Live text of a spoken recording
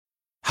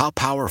How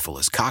powerful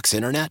is Cox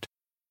Internet?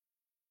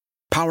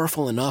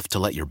 Powerful enough to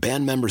let your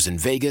band members in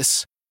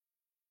Vegas,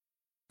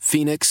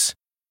 Phoenix,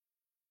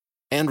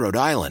 and Rhode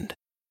Island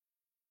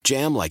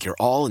jam like you're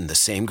all in the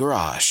same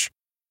garage.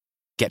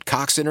 Get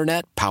Cox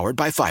Internet powered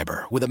by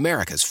fiber with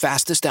America's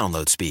fastest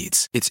download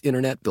speeds. It's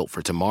internet built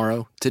for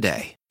tomorrow,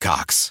 today.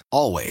 Cox,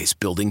 always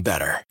building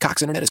better.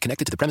 Cox Internet is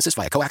connected to the premises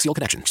via coaxial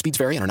connection. Speeds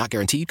vary and are not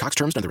guaranteed. Cox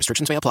terms and other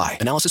restrictions may apply.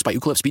 Analysis by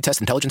Ookla Speed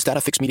Test Intelligence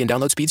Data. Fixed median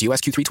download speeds. US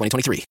Q3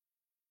 2023.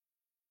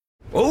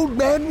 Old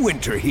Man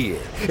Winter here.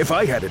 If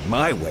I had it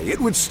my way, it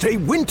would stay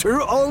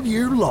winter all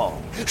year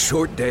long.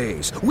 Short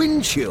days,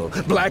 wind chill,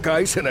 black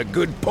ice, and a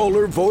good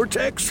polar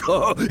vortex.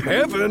 Oh,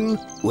 heaven.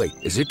 Wait,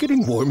 is it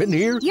getting warm in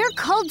here? Your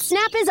cold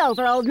snap is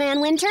over, Old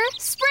Man Winter.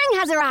 Spring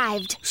has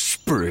arrived.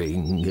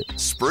 Spring.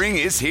 Spring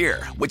is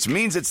here, which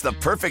means it's the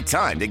perfect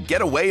time to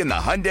get away in the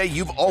Hyundai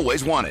you've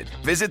always wanted.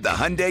 Visit the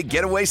Hyundai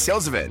Getaway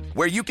Sales Event,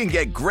 where you can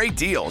get great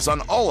deals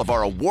on all of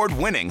our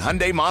award-winning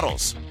Hyundai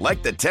models,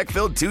 like the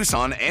tech-filled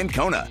Tucson and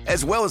Kona,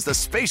 as well as the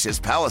spacious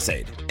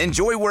Palisade.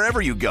 Enjoy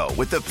wherever you go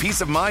with the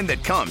peace of mind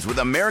that comes with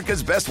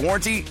America's best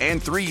warranty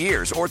and 3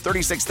 years or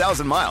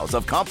 36,000 miles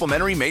of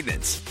complimentary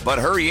maintenance. But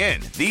hurry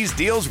in, these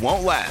deals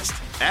won't last.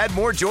 Add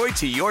more joy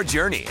to your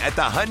journey at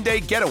the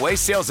Hyundai Getaway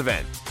Sales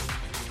Event.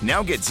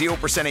 Now get 0%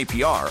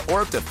 APR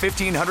or up to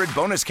 $1,500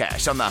 bonus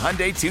cash on the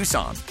Hyundai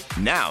Tucson.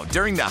 Now,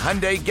 during the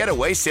Hyundai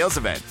Getaway Sales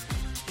Event.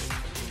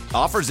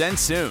 Offers end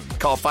soon.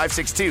 Call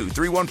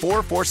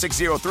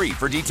 562-314-4603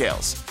 for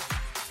details.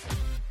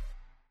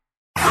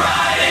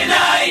 Friday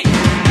night.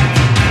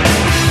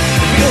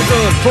 Feel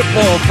Good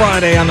Football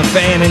Friday on the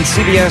Fan and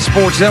CBS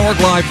Sports Network,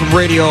 live from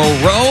Radio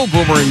Row.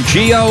 Boomer and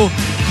Gio.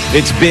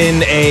 It's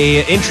been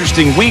an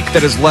interesting week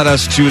that has led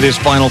us to this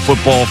final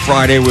Football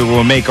Friday. We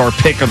will make our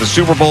pick of the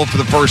Super Bowl for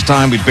the first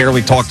time. We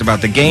barely talked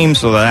about the game,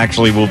 so that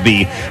actually will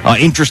be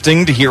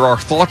interesting to hear our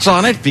thoughts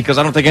on it, because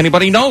I don't think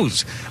anybody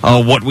knows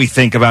what we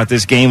think about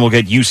this game. We'll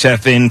get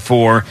Youssef in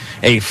for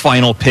a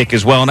final pick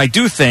as well. And I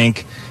do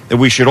think that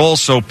we should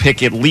also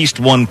pick at least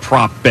one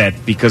prop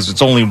bet, because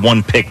it's only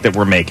one pick that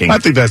we're making. I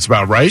think that's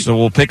about right. So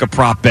we'll pick a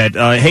prop bet.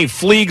 Hey,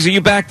 Fleegs, are you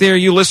back there? Are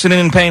you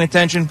listening and paying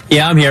attention?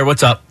 Yeah, I'm here.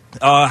 What's up?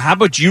 How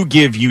about you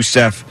give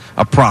Youssef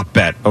a prop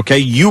bet, okay?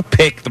 You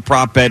pick the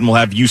prop bet, and we'll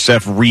have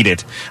Youssef read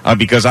it,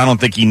 because I don't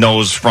think he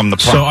knows from the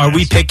prop So are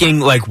we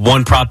picking, like,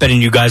 one prop bet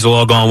and you guys will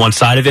all go on one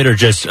side of it, or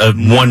just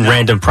one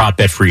random prop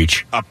bet for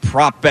each? A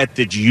prop bet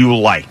that you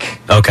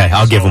like. Okay,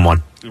 I'll give him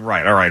one.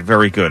 Right, all right,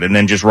 very good. And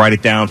then just write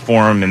it down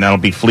for him, and that'll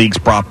be Fleeg's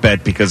prop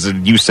bet, because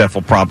Youssef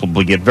will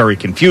probably get very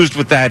confused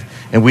with that,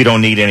 and we don't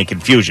need any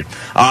confusion.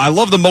 I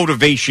love the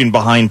motivation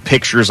behind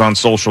pictures on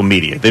social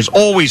media. There's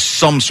always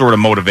some sort of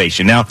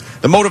motivation. Now,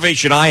 the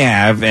motivation I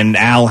have and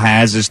Al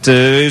has is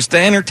to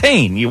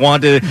entertain. You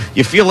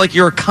feel like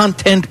you're a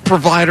content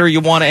provider.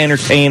 You want to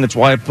entertain. That's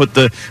why I put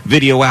the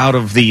video out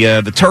of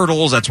the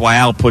Turtles. That's why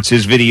Al puts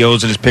his videos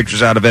and his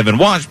pictures out of Evan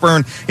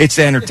Washburn. It's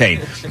to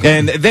entertain.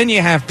 And then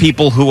you have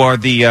people who are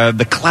the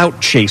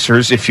clout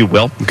chasers, if you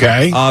will.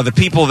 Okay. The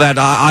people that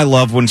I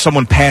love, when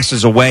someone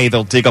passes away,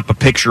 they'll dig up a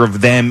picture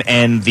of them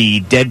and the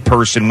dead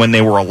person when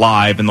they were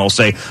alive, and they'll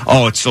say,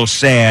 oh, it's so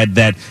sad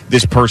that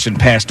this person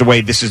passed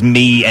away. This is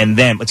me and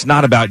them. It's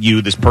not about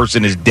you. This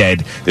person is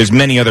dead. There's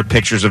many other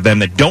pictures of them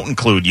that don't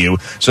include you.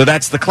 So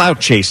that's the clout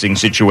chasing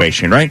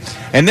situation, right?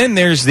 And then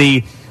there's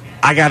the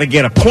I got to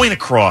get a point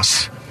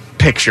across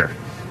picture.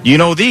 You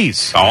know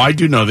these. Oh, I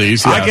do know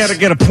these, yes. I got to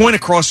get a point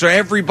across so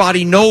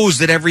everybody knows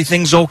that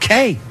everything's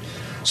okay.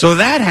 So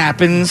that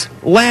happens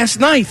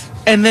last night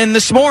and then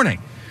this morning.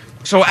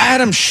 So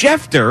Adam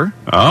Schefter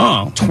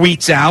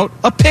tweets out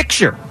a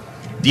picture.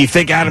 Do you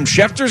think Adam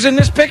Schefter's in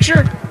this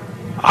picture?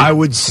 I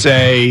would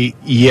say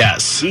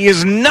yes. He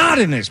is not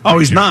in this picture. Oh,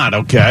 he's not?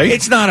 Okay.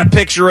 It's not a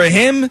picture of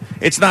him.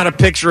 It's not a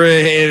picture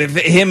of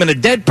him and a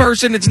dead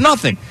person. It's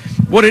nothing.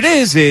 What it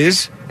is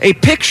a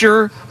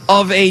picture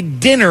of a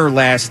dinner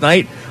last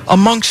night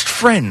amongst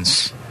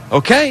friends,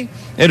 okay?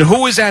 And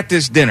who was at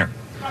this dinner?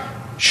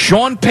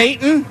 Sean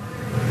Payton,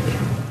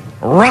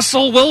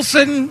 Russell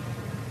Wilson,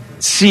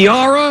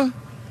 Ciara,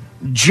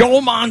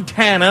 Joe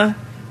Montana,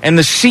 and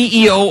the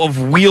CEO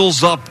of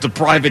Wheels Up, the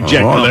private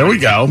jet company. There we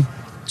go.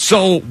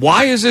 So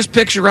why is this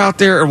picture out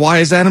there, or why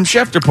is Adam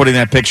Schefter putting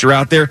that picture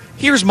out there?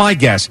 Here's my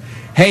guess.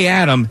 Hey,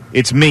 Adam,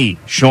 it's me,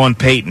 Sean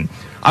Payton.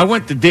 I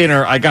went to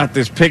dinner, I got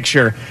this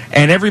picture,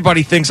 and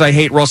everybody thinks I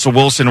hate Russell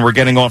Wilson and we're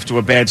getting off to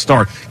a bad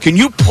start. Can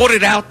you put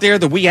it out there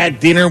that we had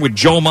dinner with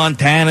Joe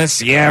Montana,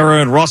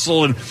 Ciara, and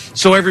Russell, and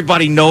so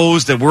everybody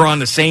knows that we're on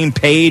the same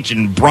page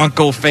and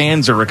Bronco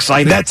fans are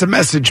excited? That's a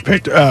message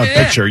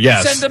picture,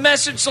 yes. Send a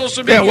message,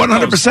 social media. Yeah,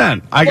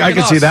 100%. I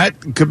can see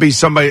that. Could be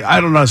somebody,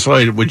 I don't know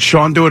necessarily, would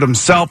Sean do it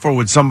himself, or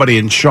would somebody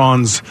in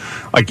Sean's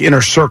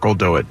inner circle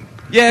do it?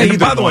 Yeah, and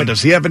by the way,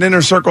 does he have an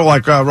inner circle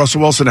like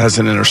Russell Wilson has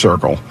an inner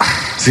circle?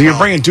 So you're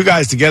bringing two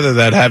guys together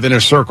that have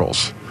inner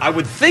circles. I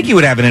would think he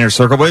would have an inner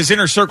circle, but his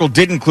inner circle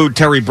did include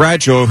Terry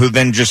Bradshaw, who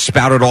then just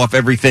spouted off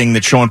everything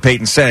that Sean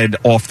Payton said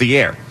off the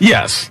air.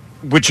 Yes.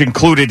 Which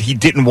included he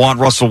didn't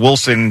want Russell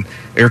Wilson,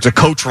 or to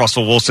coach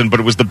Russell Wilson, but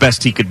it was the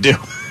best he could do.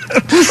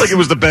 Like it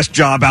was the best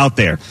job out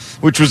there,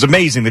 which was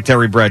amazing that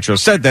Terry Bradshaw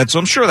said that. So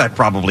I'm sure that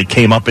probably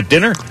came up at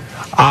dinner.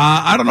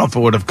 I don't know if it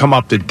would have come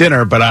up at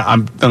dinner, but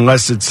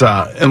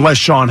unless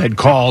Sean had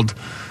called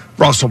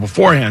Russell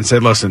beforehand and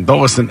said, listen,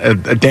 don't listen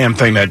a damn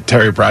thing that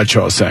Terry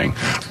Bradshaw is saying.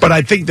 But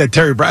I think that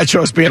Terry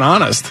Bradshaw is being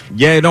honest.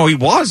 Yeah, no, he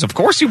was. Of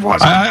course he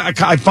was.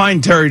 I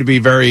find Terry to be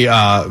very,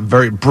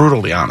 very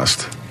brutally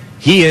honest.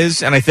 He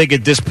is, and I think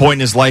at this point in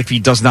his life, he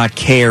does not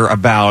care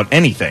about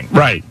anything.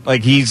 Right.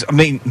 Like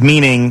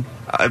meaning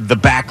the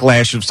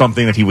backlash of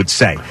something that he would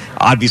say.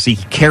 Obviously,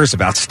 he cares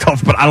about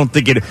stuff, but I don't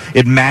think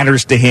it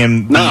matters to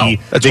him. No,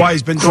 that's why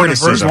he's been doing it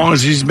for as long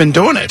as he's been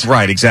doing it.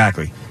 Right,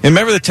 exactly. And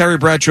remember the Terry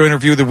Bradshaw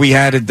interview that we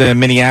had at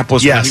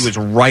Minneapolis? Yes. Where he was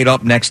right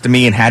up next to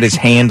me and had his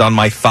hand on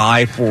my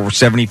thigh for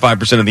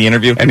 75% of the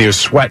interview? And he was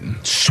sweating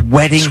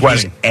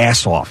His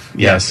ass off.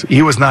 Yes,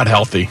 he was not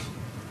healthy.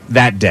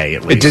 That day,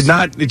 at least.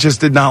 It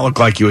just did not look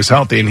like he was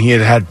healthy, and he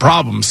had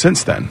problems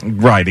since then.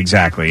 Right,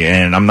 exactly.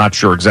 And I'm not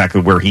sure exactly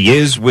where he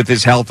is with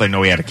his health. I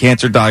know he had a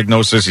cancer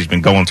diagnosis. He's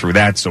been going through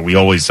that, so we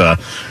always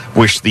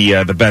wish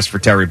the best for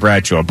Terry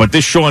Bradshaw. But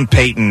this Sean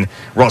Payton,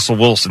 Russell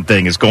Wilson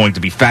thing is going to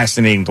be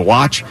fascinating to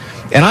watch,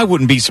 and I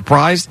wouldn't be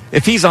surprised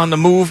if he's on the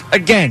move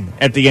again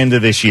at the end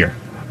of this year.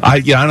 I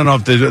don't know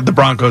if the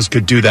Broncos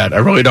could do that. I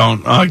really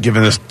don't,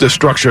 given the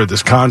structure of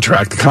this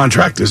contract. The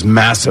contract is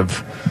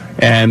massive,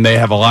 and they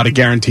have a lot of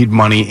guaranteed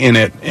money in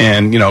it.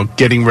 And,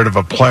 getting rid of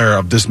a player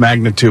of this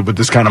magnitude with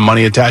this kind of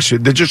money attached to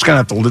it, they're just going to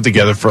have to live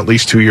together for at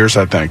least 2 years,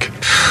 I think.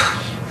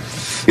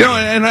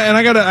 And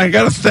I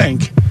gotta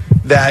think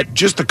that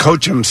just the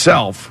coach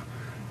himself,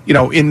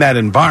 in that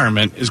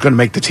environment is going to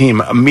make the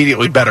team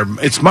immediately better.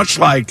 It's much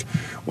like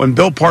when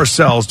Bill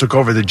Parcells took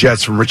over the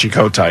Jets from Richie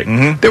Kotite.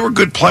 Mm-hmm. They were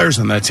good players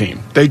on that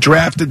team. They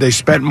drafted, they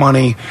spent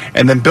money,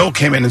 and then Bill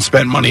came in and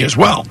spent money as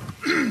well.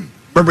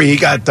 Remember, he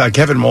got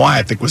Kevin Mawae,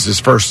 I think, was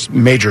his first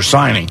major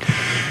signing.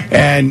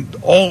 And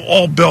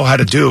all Bill had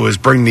to do is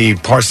bring the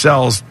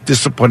Parcells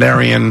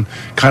disciplinarian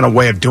kind of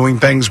way of doing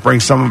things, bring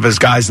some of his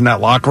guys in that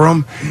locker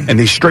room, and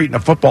they straighten a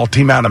football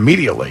team out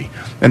immediately.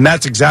 And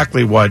that's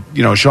exactly what,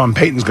 Sean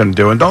Payton's going to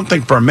do. And don't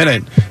think for a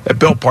minute that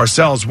Bill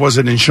Parcells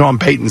wasn't in Sean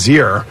Payton's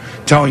ear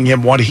telling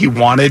him what he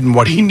wanted and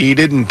what he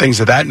needed and things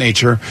of that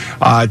nature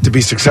to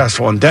be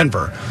successful in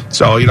Denver.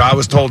 So, I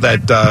was told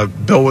that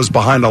Bill was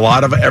behind a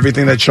lot of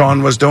everything that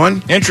Sean was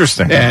doing.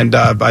 Interesting. And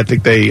I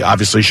think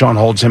Sean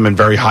holds him in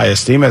very high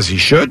esteem, as he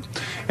should.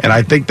 And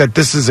I think that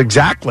this is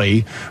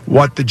exactly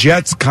what the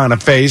Jets kind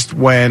of faced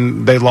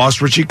when they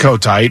lost Richie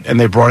Kotite and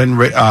they brought in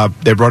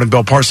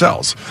Bill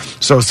Parcells.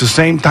 So it's the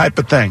same type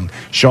of thing.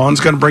 Sean's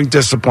going to bring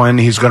discipline.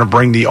 He's going to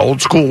bring the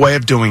old school way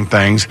of doing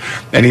things.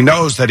 And he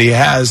knows that he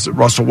has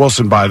Russell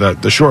Wilson by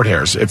the short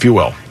hairs, if you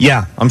will.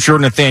 Yeah, I'm sure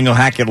Nathaniel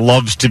Hackett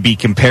loves to be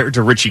compared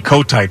to Richie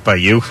Kotite by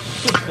you.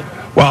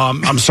 Well,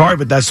 I'm sorry,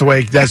 but that's the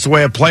way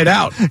it played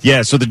out.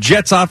 Yeah, so the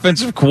Jets'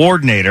 offensive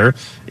coordinator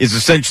is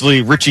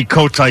essentially Richie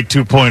Kotite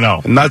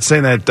 2.0. I'm not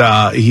saying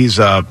that he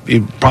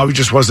probably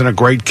just wasn't a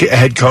great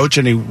head coach,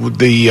 and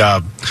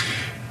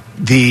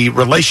the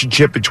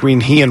relationship between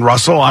he and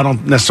Russell, I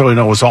don't necessarily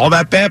know was all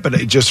that bad, but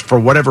it just for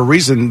whatever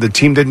reason, the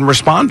team didn't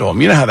respond to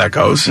him. You know how that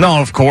goes.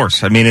 No, of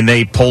course. And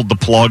they pulled the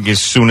plug as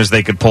soon as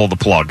they could pull the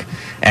plug.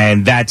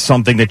 And that's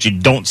something that you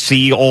don't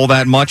see all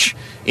that much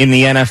in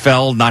the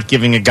NFL, not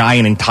giving a guy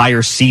an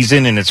entire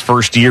season in his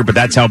first year, but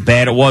that's how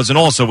bad it was. And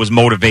also was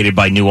motivated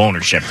by new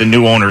ownership. The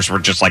new owners were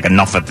just like,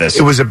 enough of this.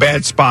 It was a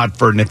bad spot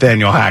for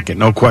Nathaniel Hackett,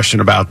 no question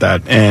about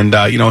that. And,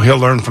 he'll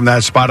learn from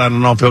that spot. I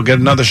don't know if he'll get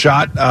another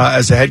shot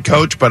as a head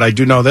coach, but I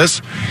do know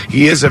this.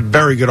 He is a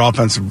very good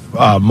offensive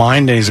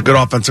mind, and he's a good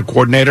offensive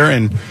coordinator.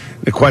 And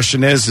the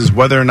question is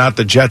whether or not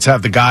the Jets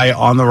have the guy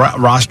on the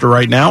roster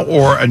right now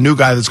or a new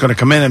guy that's going to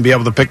come in and be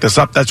able to pick this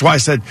up. That's why I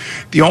said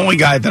the only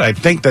guy that I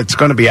think that's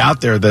going to be out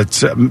there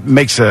that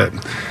makes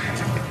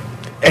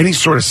any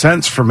sort of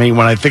sense for me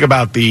when I think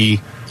about the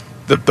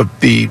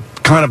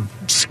kind of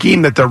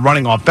scheme that they're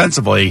running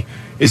offensively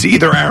is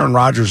either Aaron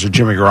Rodgers or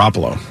Jimmy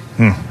Garoppolo.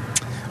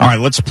 All right,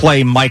 let's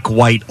play Mike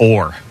White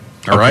or.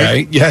 All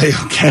right? Yeah,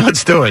 okay,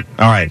 let's do it.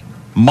 All right.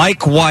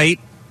 Mike White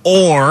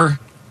or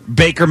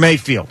Baker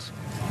Mayfield.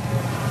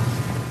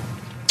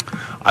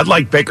 I'd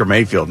like Baker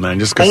Mayfield, man.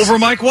 Just over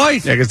Mike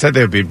White. Yeah, because that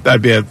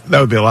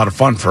would be a lot of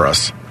fun for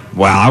us.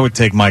 Wow, I would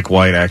take Mike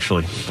White,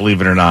 actually, believe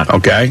it or not.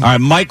 Okay. All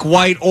right, Mike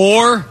White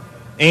or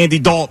Andy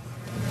Dalton.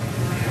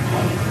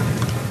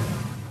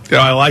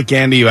 I like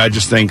Andy. I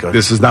just think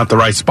this is not the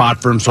right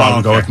spot for him, so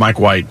I'll go with Mike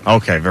White.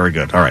 Okay, very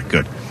good. All right,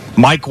 good.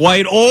 Mike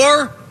White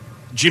or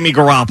Jimmy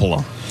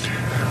Garoppolo.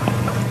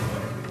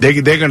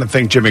 They're going to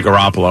think Jimmy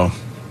Garoppolo.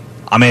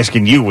 I'm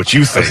asking you what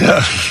you think.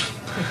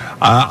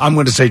 I'm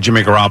going to say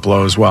Jimmy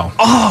Garoppolo as well.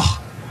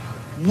 Oh,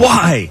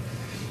 why?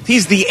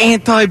 He's the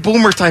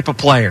anti-boomer type of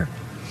player.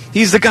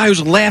 He's the guy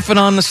who's laughing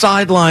on the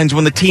sidelines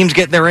when the team's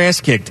getting their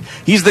ass kicked.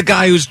 He's the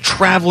guy who's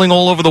traveling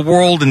all over the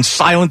world and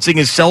silencing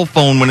his cell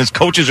phone when his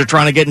coaches are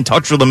trying to get in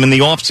touch with him in the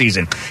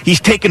offseason. He's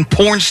taking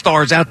porn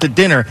stars out to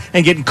dinner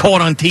and getting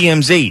caught on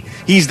TMZ.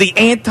 He's the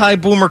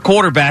anti-boomer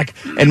quarterback,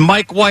 and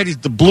Mike White is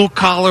the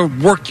blue-collar,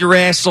 work your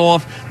ass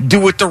off,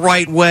 do it the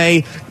right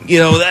way,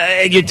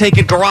 you're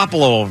taking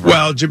Garoppolo over.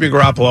 Well, Jimmy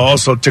Garoppolo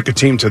also took a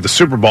team to the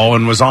Super Bowl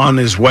and was on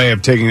his way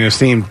of taking his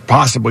team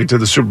possibly to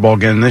the Super Bowl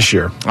again this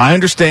year. I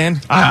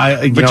understand.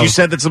 But you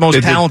said that's the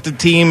most talented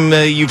team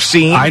you've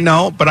seen. I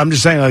know, but I'm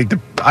just saying,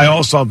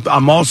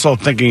 I'm also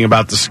thinking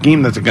about the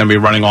scheme that they're going to be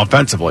running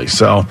offensively.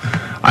 So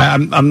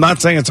I'm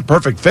not saying it's a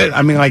perfect fit.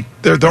 I mean,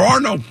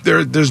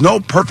 there's no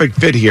perfect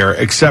fit here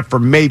except for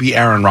maybe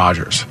Aaron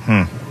Rodgers.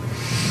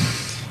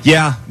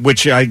 Yeah,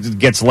 which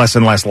gets less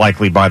and less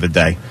likely by the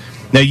day.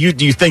 Now,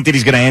 do you think that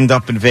he's going to end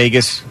up in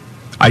Vegas?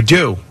 I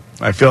do.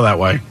 I feel that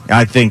way.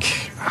 I think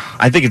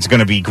it's going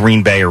to be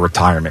Green Bay or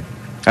retirement.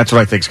 That's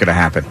what I think is going to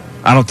happen.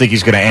 I don't think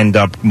he's going to end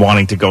up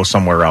wanting to go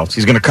somewhere else.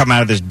 He's going to come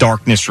out of this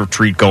darkness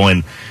retreat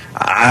going,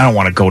 I don't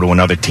want to go to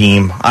another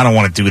team. I don't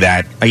want to do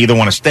that. I either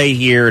want to stay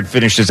here and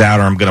finish this out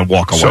or I'm going to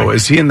walk away. So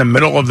is he in the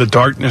middle of the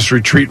darkness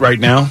retreat right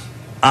now?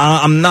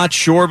 I'm not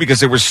sure because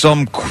there was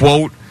some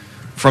quote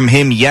from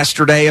him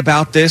yesterday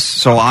about this.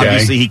 So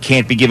obviously he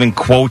can't be giving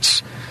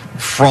quotes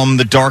from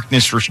the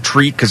darkness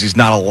retreat because he's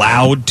not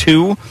allowed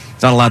to.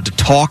 He's not allowed to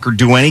talk or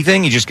do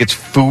anything. He just gets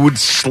food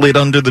slid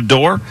under the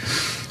door.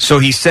 So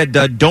he said,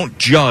 don't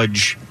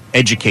judge,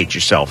 educate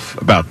yourself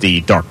about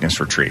the darkness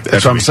retreat.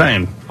 That's what I'm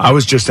saying. I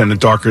was just in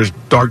the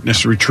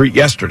darkness retreat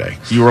yesterday.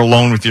 You were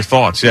alone with your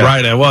thoughts, yeah.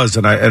 Right, I was.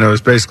 And it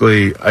was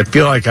basically, I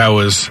feel like I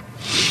was,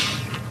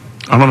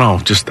 I don't know,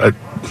 just,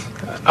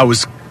 I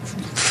was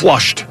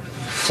flushed.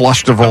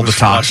 Flushed of all the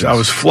toxins. I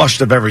was flushed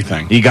of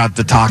everything. You got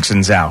the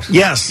toxins out.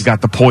 Yes. You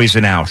got the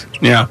poison out.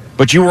 Yeah.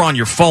 But you were on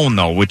your phone,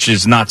 though, which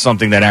is not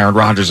something that Aaron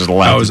Rodgers is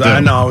allowed to do. I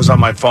know. I was on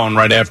my phone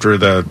right after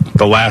the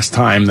last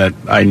time that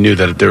I knew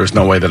that there was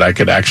no way that I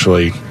could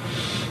actually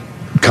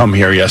come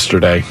here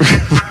yesterday.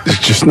 There's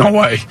just no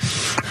way.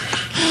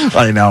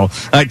 I know.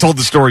 I told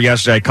the story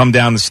yesterday. I come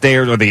down the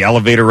stairs, or the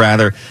elevator,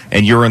 rather,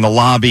 and you're in the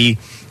lobby.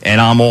 And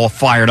I'm all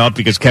fired up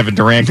because Kevin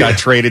Durant got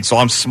traded, so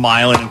I'm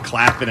smiling and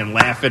clapping and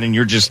laughing, and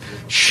you're just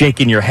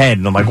shaking your head.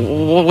 And I'm like,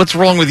 what's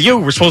wrong with you?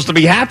 We're supposed to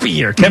be happy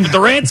here. Kevin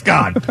Durant's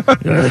gone.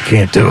 I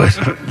can't do it.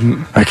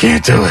 I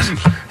can't do it.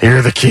 Here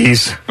are the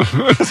keys.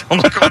 I'm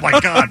like, oh, my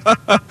God.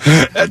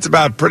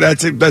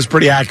 That's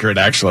pretty accurate,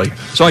 actually.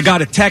 So I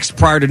got a text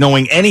prior to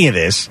knowing any of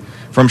this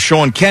from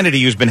Sean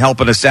Kennedy, who's been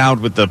helping us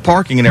out with the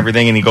parking and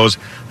everything, and he goes,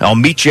 I'll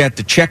meet you at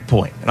the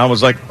checkpoint. And I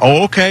was like,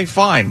 oh, okay,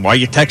 fine. Why are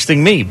you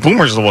texting me?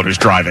 Boomer's the one who's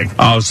driving.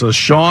 Oh, so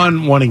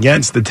Sean went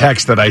against the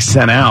text that I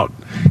sent out.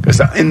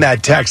 Because in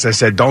that text, I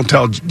said, don't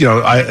tell,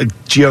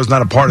 Gio's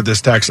not a part of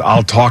this text.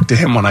 I'll talk to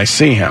him when I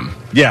see him.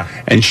 Yeah.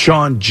 And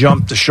Sean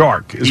jumped the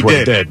shark, is what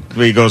he did.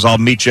 He goes, I'll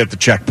meet you at the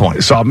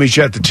checkpoint. So I'll meet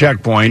you at the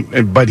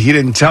checkpoint, but he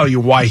didn't tell you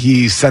why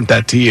he sent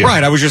that to you.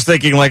 Right. I was just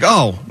thinking, like,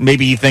 oh,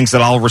 maybe he thinks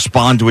that I'll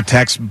respond to a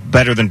text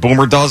better than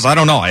Boomer does. I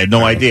don't know. I had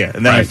no idea.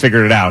 And then I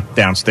figured it out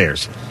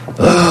downstairs.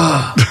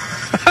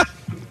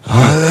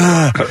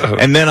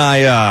 And then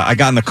I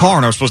got in the car,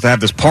 and I was supposed to have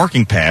this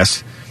parking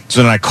pass.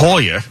 So then I call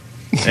you,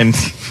 and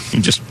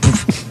you just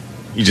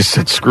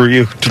said, screw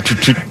you.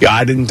 Yeah,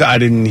 I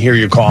didn't hear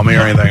you call me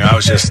or anything. I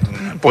was just,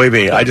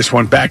 I just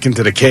went back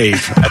into the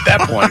cave at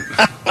that point.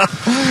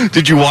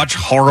 Did you watch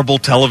horrible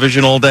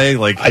television all day?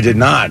 Like I did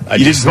not.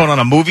 You didn't go on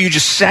a movie? You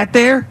just sat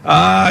there?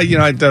 I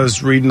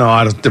was reading a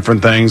lot of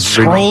different things.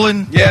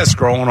 Scrolling?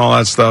 Scrolling, all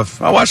that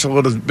stuff. I watched a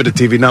little bit of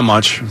TV, not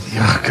much.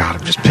 Oh, God,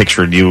 I'm just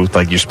picturing you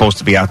like you're supposed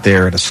to be out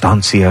there at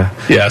Estancia.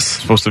 Yes.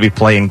 Supposed to be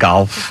playing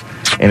golf.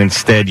 And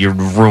instead, your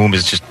room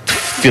is just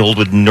filled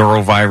with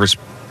neurovirus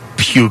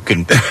puke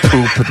and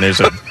poop, and there's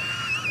a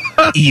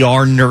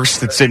ER nurse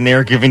that's in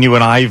there giving you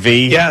an IV.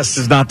 Yes.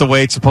 This is not the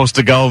way it's supposed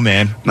to go,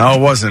 man. No, it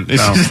wasn't.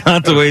 This is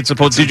not the way it's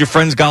supposed to. Did your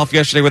friends golf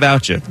yesterday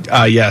without you?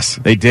 Yes.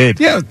 They did?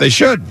 Yeah, they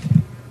should.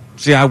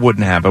 See, I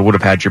wouldn't have. I would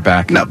have had your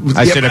back. No,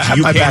 I said, if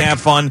you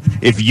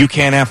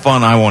can't have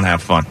fun, I won't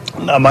have fun.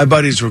 No, my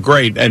buddies were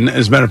great. And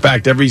as a matter of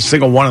fact, every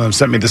single one of them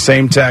sent me the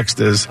same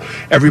text as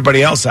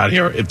everybody else out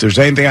here. If there's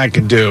anything I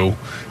can do,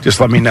 just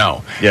let me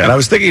know. Yeah. And I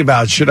was thinking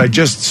about, should I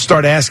just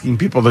start asking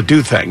people to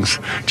do things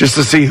just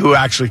to see who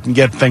actually can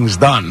get things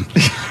done?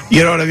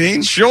 You know what I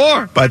mean?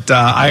 Sure. But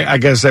I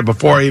got to say,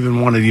 before I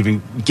even wanted to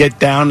even get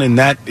down in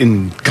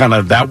kind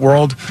of that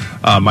world,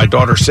 my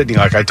daughter Sydney,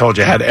 like I told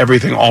you, had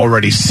everything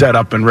already set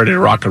up and ready to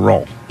rock and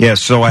roll. Yeah,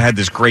 so I had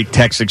this great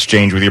text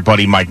exchange with your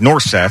buddy Mike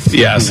Norseth,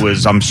 who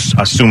was, I'm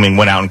assuming,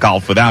 went out and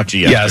golfed without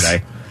you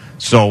yesterday.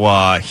 Yes.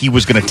 So he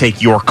was going to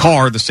take your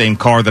car, the same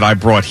car that I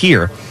brought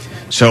here.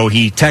 So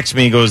he texts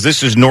me and goes,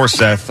 this is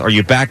Norseth. Are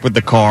you back with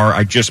the car?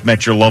 I just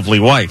met your lovely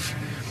wife.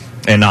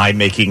 And I,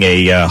 making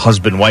a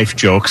husband-wife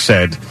joke,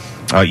 said,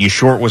 you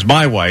sure it was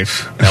my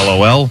wife?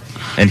 LOL.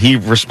 And he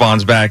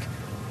responds back,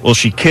 well,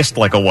 she kissed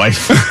like a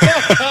wife.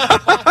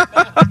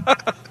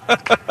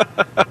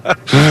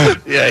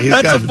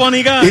 Yeah, that's a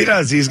funny guy. He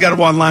does. He's got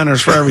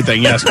one-liners for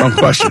everything. Yes, no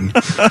question.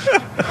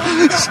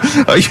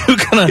 Are you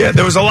gonna? Yeah,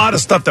 there was a lot of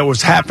stuff that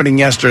was happening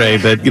yesterday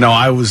that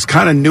I was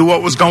kind of knew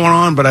what was going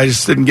on, but I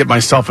just didn't get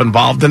myself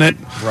involved in it.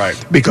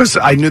 Right. Because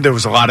I knew there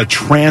was a lot of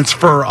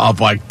transfer of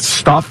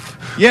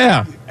stuff.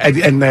 Yeah.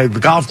 and the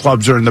golf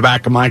clubs are in the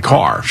back of my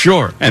car.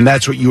 Sure. And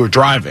that's what you were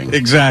driving.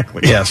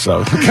 Exactly. Yeah,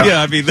 so.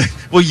 Yeah, I mean,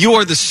 well, you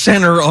are the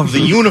center of the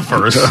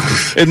universe.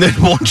 And then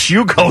once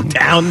you go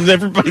down,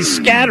 everybody's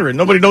scattering.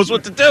 Nobody knows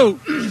what to do.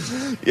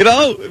 You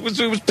know, it was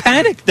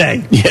panic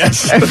day.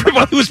 Yes.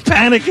 Everybody was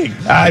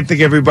panicking. I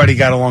think everybody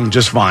got along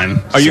just fine.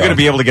 Are you going to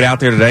be able to get out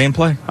there today and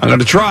play? I'm going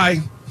to try.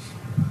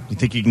 You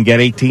think you can get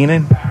 18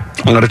 in?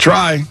 I'm going to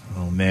try.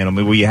 Oh, man. I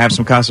mean, will you have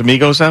some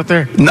Casamigos out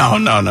there? No.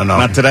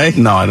 Not today?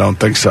 No, I don't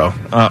think so.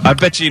 I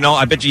bet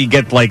you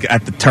get, like,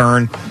 at the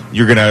turn,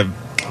 you're going to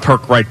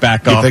perk right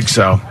back up. You think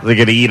so? They're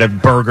going to eat a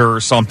burger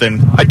or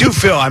something. I do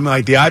feel,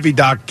 like the Ivy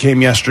Doc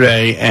came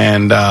yesterday,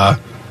 and I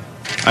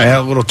had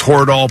a little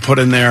Toradol put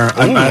in there.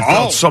 I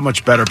felt so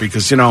much better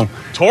because,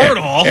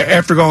 Toradol?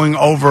 After going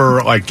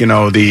over,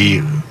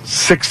 the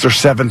 6th or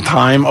 7th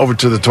time over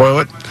to the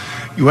toilet,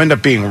 you end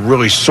up being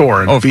really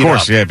sore and of beat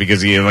course, up. yeah,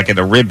 because you're like in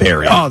the rib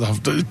area. Oh,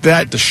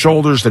 the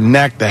shoulders, the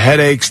neck, the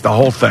headaches, the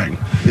whole thing.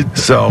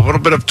 So a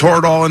little bit of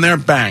Toradol in there,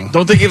 bang.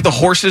 Don't they give the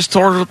horses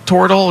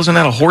Toradol? Isn't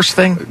that a horse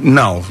thing?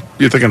 No,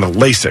 you're thinking of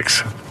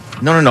Lasix.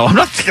 No. I'm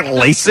not thinking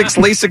Lasix.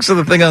 Lasix are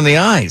the thing on the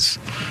eyes.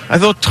 I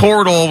thought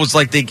Toradol was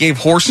like they gave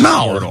horses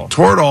Toradol.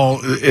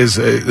 Toradol is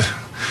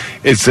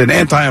it's an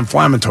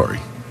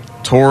anti-inflammatory.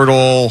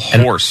 Toradol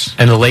horse.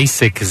 And the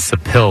LASIK is a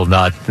pill,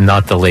 not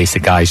the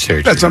LASIK eye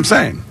surgery. That's what I'm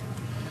saying.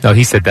 No,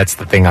 he said that's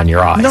the thing on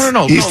your eyes.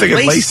 No. He's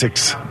thinking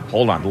Lasix.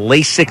 Hold on.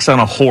 Lasix on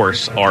a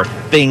horse are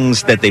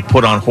things that they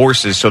put on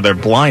horses so they're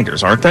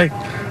blinders, aren't they?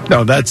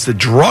 No, that's the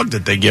drug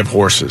that they give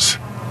horses.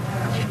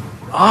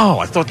 Oh,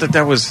 I thought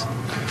that was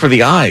for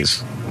the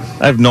eyes.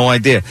 I have no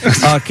idea.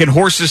 Can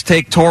horses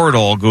take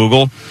Toradol,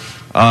 Google?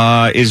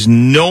 Is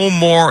no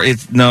more.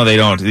 No, they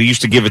don't. They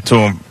used to give it to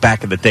them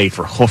back in the day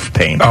for hoof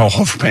pain. Oh,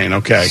 hoof pain.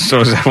 Okay. So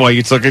is that why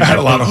you took it? I had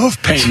a lot of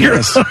hoof pain.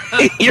 Yes.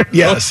 Your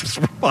Yes. hoofs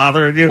were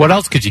bothering you. What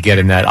else could you get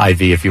in that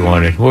IV if you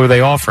wanted? What were they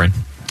offering?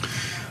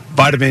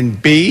 Vitamin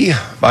B,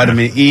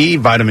 vitamin E,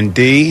 vitamin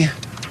D,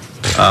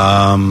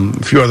 a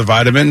few other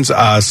vitamins,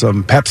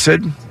 some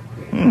Pepsid,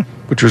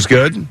 which was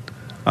good.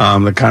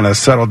 To kind of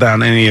settle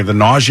down any of the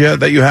nausea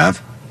that you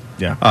have.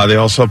 Yeah. They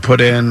also put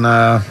in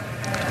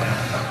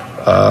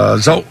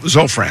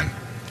Zofran.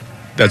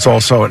 That's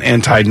also an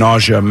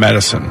anti-nausea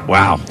medicine.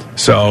 Wow.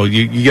 So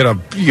you get a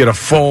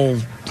full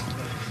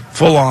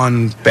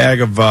on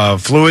bag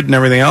of fluid and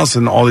everything else,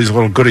 and all these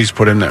little goodies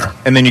put in there.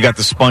 And then you got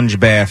the sponge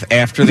bath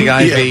after the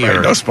IV? Yeah,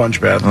 right, no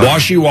sponge bath.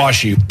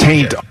 Washy,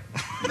 taint.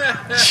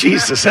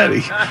 Jesus,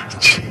 Eddie.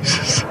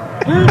 Jesus.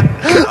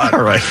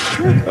 All right.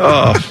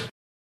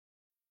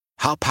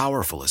 How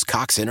powerful is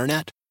Cox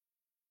Internet?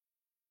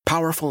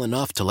 Powerful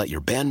enough to let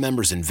your band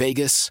members in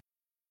Vegas,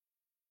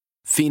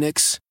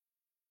 Phoenix,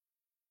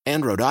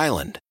 and Rhode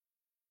Island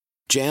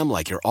jam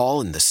like you're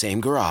all in the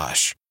same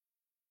garage.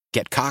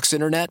 Get Cox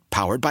Internet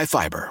powered by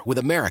fiber with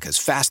America's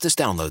fastest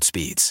download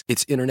speeds.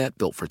 It's internet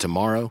built for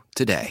tomorrow,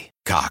 today.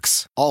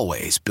 Cox,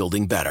 always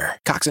building better.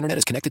 Cox Internet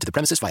is connected to the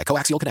premises via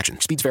coaxial connection.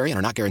 Speeds vary and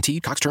are not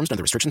guaranteed. Cox terms and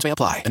other restrictions may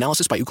apply.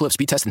 Analysis by Ookla of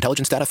Speed Test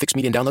Intelligence Data. Fixed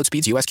median download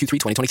speeds. US Q3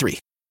 2023.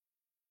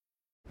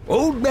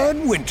 Old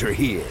Man Winter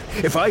here.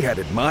 If I had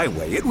it my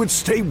way, it would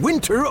stay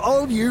winter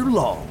all year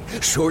long.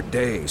 Short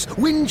days,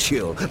 wind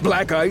chill,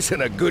 black ice,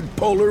 and a good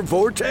polar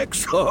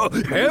vortex. Oh,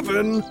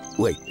 heaven.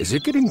 Wait, is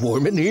it getting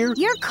warm in here?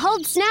 Your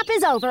cold snap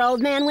is over, Old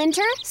Man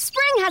Winter.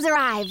 Spring has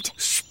arrived.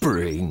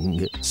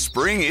 Spring.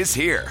 Spring is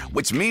here,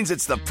 which means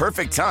it's the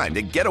perfect time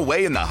to get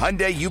away in the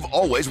Hyundai you've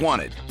always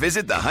wanted.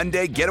 Visit the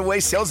Hyundai Getaway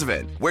Sales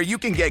Event, where you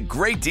can get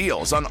great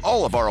deals on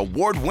all of our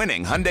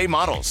award-winning Hyundai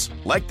models,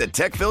 like the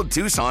tech-filled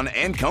Tucson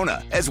and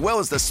Kona, as well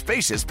as the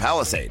spacious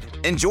Palisade.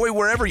 Enjoy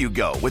wherever you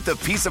go with the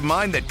peace of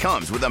mind that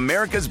comes with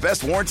America's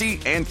best warranty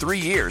and 3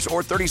 years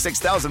or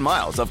 36,000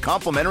 miles of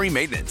complimentary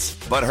maintenance.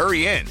 But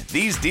hurry in,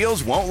 these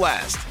deals won't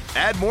last.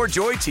 Add more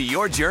joy to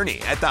your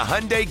journey at the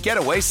Hyundai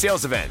Getaway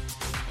Sales Event.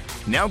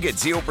 Now get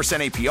 0%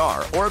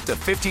 APR or up to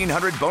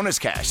 $1,500 bonus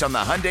cash on the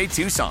Hyundai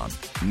Tucson.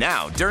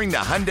 Now, during the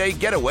Hyundai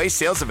Getaway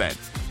Sales Event.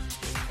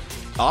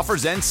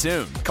 Offers end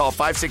soon. Call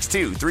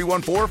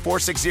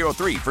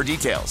 562-314-4603 for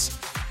details.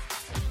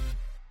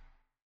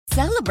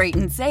 Celebrate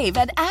and save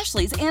at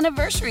Ashley's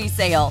Anniversary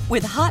Sale.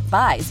 With Hot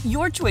Buys,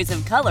 your choice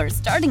of colors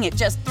starting at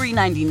just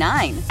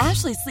 $3.99.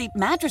 Ashley Sleep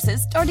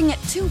mattresses starting at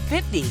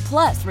 $2.50.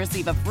 Plus,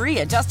 receive a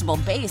free adjustable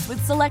base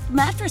with select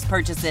mattress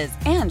purchases.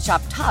 And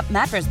shop top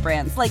mattress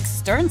brands like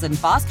Stearns &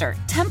 Foster,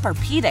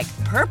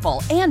 Tempur-Pedic,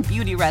 Purple, and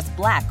Beautyrest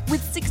Black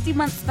with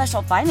 60-month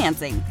special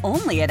financing.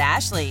 Only at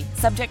Ashley.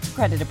 Subject to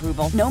credit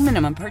approval. No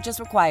minimum purchase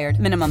required.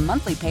 Minimum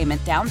monthly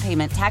payment, down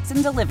payment, tax,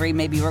 and delivery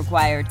may be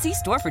required. See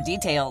store for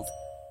details.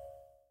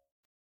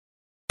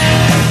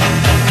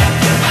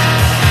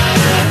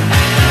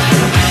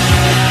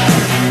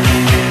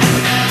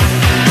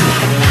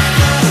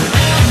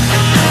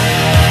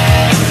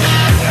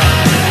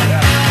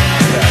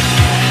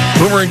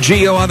 Boomer and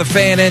Gio on the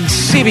Fan and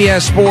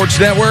CBS Sports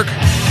Network.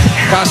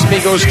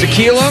 Casamigos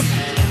Tequila.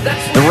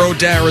 The Road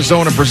to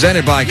Arizona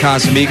presented by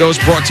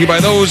Casamigos, brought to you by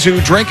those who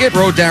drink it.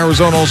 Road to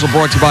Arizona also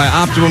brought to you by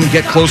Optimum,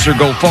 Get Closer,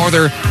 Go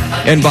Farther,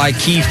 and by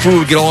Key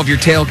Food. Get all of your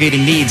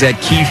tailgating needs at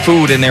Key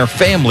Food and their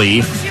family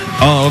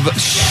of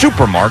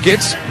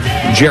supermarkets.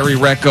 Jerry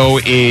Recco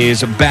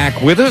is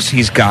back with us.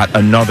 He's got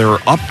another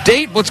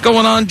update. What's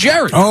going on,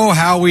 Jerry? Oh,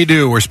 how we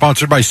do. We're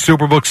sponsored by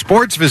Superbook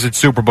Sports. Visit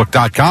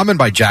superbook.com and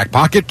by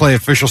Jackpocket. Play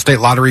official state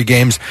lottery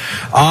games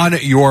on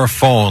your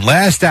phone.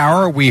 Last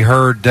hour, we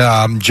heard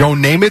Joe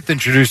Namath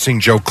introducing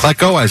Joe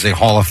Klecko as a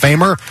Hall of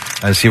Famer,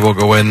 as he will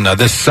go in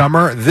this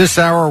summer. This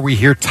hour, we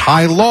hear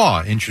Ty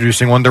Law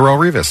introducing one Darrelle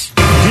Revis.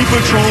 He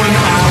patrolling the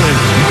island.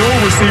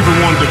 No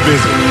receiver wanted to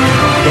visit.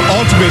 The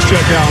ultimate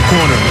shutdown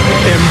corner.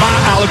 And my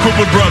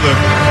Aliquippa brother,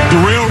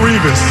 Darrelle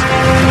Revis.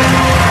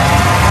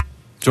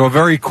 So a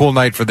very cool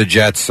night for the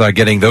Jets,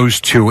 getting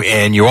those two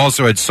in. You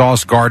also had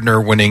Sauce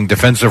Gardner winning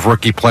Defensive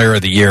Rookie Player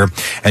of the Year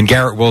and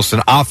Garrett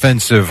Wilson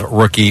Offensive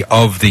Rookie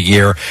of the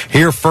Year.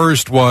 Here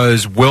first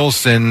was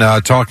Wilson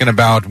talking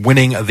about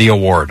winning the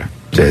award.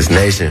 Jets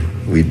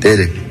Nation, we did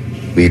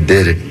it. We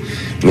did it.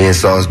 Me and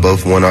Sauce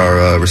both won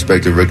our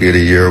respective Rookie of the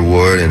Year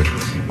award, and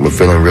we're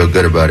feeling real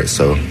good about it.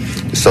 So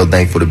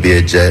thankful to be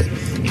a Jet,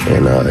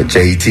 and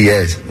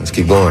JETS. Let's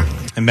keep going.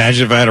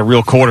 Imagine if I had a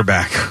real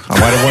quarterback. I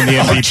might have won the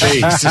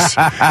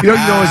MVP. You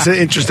know what's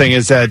interesting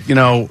is that,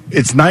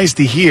 it's nice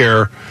to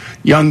hear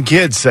young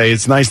kids say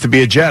it's nice to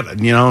be a Jet,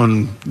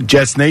 and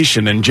Jets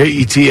Nation and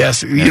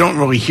JETS. You don't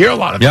really hear a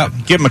lot of that.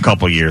 Give him a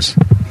couple years.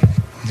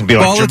 It'll be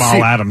like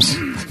Jamal Adams.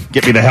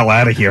 Get me the hell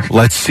out of here.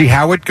 Let's see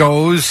how it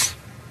goes.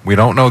 We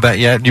don't know that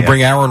yet. You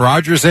bring Aaron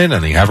Rodgers in,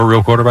 and you have a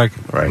real quarterback,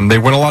 right? And they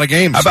win a lot of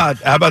games. How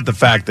about the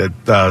fact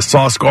that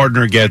Sauce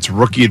Gardner gets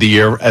Rookie of the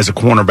Year as a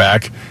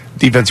cornerback,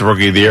 Defensive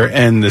Rookie of the Year,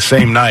 and the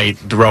same night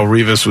Darrelle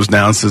Revis was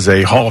announced as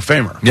a Hall of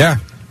Famer. Yeah,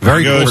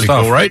 very cool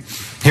stuff. Cool, right?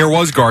 Here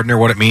was Gardner.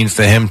 What it means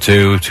to him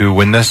to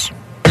win this.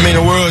 It means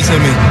the world to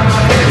me.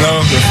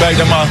 The fact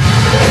that my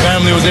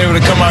family was able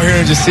to come out here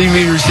and just see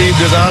me receive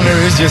this honor,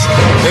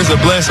 it's a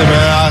blessing,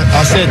 man.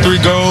 I set 3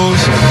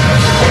 goals.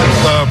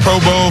 Pro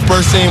Bowl,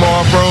 first team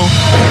All-Pro,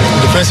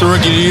 Defensive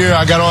Rookie of the Year.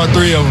 I got all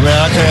 3 of them, man.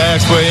 I can't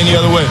ask for it any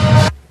other way.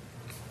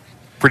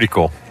 Pretty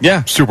cool.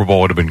 Yeah. Super Bowl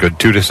would have been good,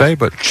 too, to say,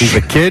 but he's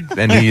a kid,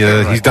 and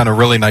he's done a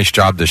really nice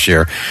job this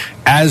year.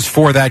 As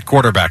for that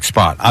quarterback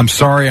spot, I'm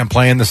sorry I'm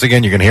playing this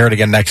again. You're going to hear it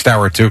again next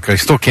hour, too, because I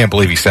still can't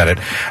believe he said it.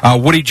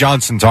 Woody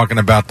Johnson talking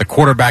about the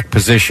quarterback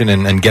position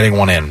and getting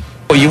one in.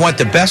 Well, you want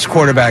the best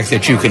quarterback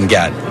that you can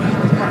get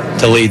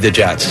to lead the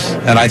Jets.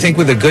 And I think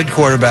with a good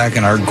quarterback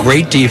and our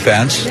great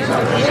defense,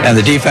 and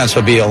the defense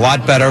will be a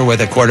lot better with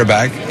a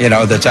quarterback,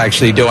 that's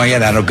actually doing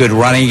it, and a good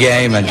running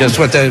game, and just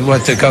what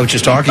the coach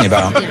is talking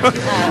about.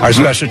 Our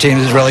special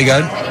teams is really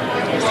good.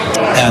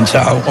 And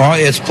so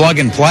it's plug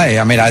and play.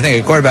 I mean, I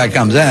think a quarterback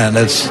comes in,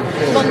 it's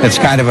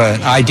kind of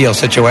an ideal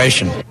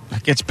situation.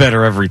 It gets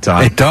better every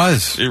time. It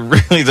does.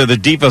 The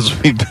defense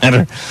will be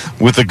better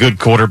with a good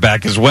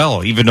quarterback as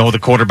well, even though the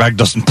quarterback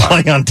doesn't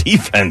play on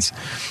defense.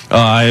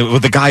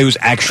 With the guy who's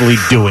actually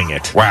doing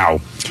it.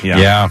 Wow.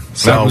 Yeah.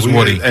 That was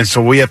Woody. And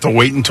so we have to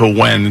wait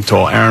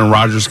until Aaron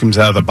Rodgers comes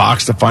out of the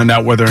box to find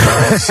out whether or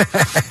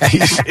not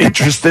he's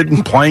interested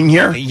in playing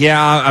here?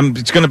 Yeah,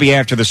 it's going to be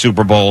after the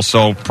Super Bowl,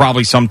 so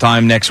probably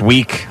sometime next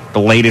week, the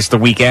latest the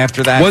week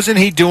after that. Wasn't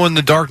he doing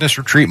the Darkness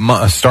Retreat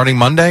starting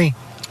Monday?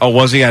 Oh,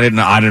 was he? I did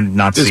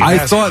not see. I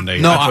thought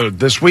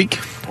this week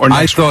or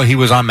next I thought he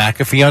was on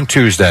McAfee on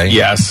Tuesday.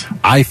 Yes,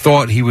 I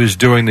thought he was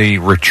doing the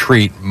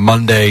retreat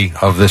Monday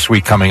of this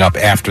week coming up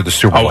after the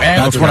Super Bowl.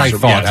 That's what I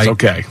thought. Yes,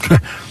 okay.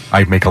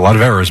 I make a lot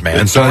of errors,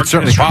 man. So it's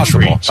certainly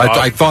possible.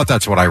 I thought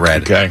that's what I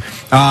read. Okay.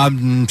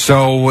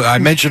 So I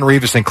mentioned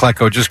Revis and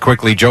Klecko just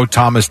quickly. Joe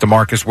Thomas,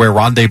 DeMarcus Ware,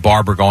 Rondé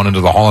Barber going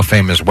into the Hall of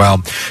Fame as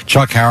well.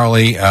 Chuck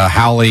Howley,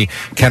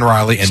 Ken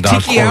Riley, and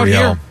Don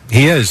Coryell.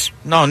 He is.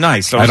 No,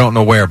 nice. I don't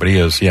know where, but he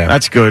is, yeah.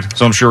 That's good.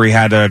 So I'm sure he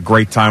had a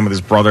great time with his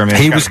brother. I mean,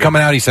 he was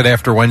coming out. He said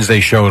after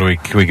Wednesday's show we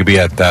could be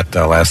at that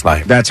last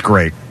night. That's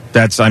great.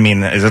 That's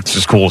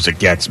as cool as it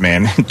gets,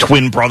 man.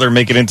 Twin brother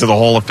make it into the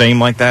Hall of Fame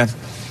like that.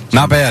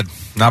 Not bad.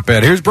 Not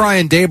bad. Here's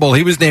Brian Dable.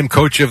 He was named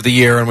Coach of the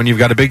Year, and when you've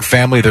got a big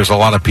family, there's a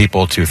lot of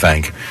people to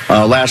thank.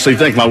 Lastly,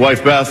 thank my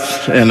wife,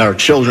 Beth, and our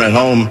children at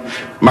home,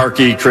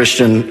 Marky,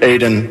 Christian,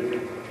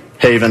 Aiden,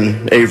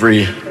 Haven,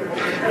 Avery,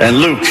 and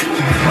Luke.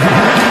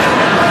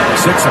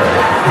 6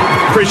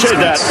 Appreciate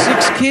that.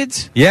 6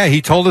 kids? Yeah,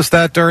 he told us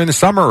that during the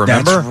summer,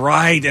 remember? That's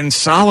right, and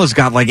Salah's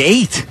got like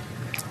 8.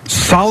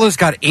 Salah's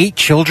got 8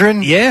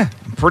 children? Yeah,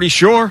 I'm pretty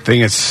sure. I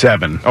think it's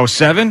 7. Oh,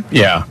 7?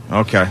 Yeah.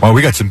 Okay. Well,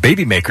 we got some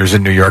baby makers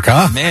in New York,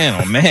 huh? Man,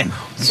 oh man.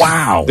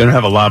 Wow. They don't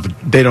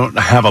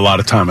have a lot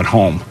of time at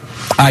home.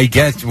 I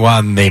guess,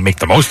 they make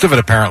the most of it,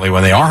 apparently,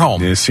 when they are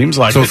home. It seems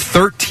like so.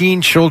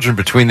 13 children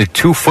between the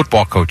 2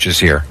 football coaches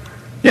here.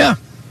 Yeah.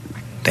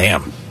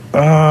 Damn.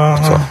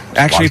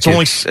 Actually, it's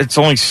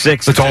only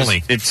 6.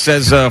 It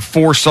says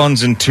 4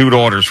 sons and 2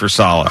 daughters for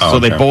Salah, so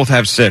they both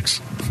have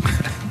 6.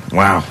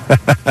 Wow.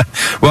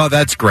 Well,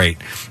 that's great.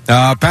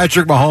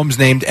 Patrick Mahomes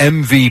named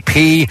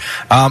MVP.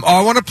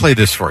 I want to play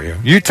this for you.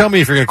 You tell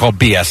me if you're going to call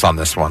BS on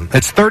this one.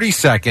 It's 30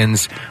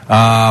 seconds.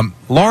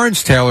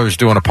 Lawrence Taylor is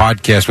doing a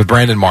podcast with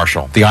Brandon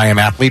Marshall, the I Am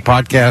Athlete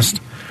podcast.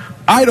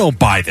 I don't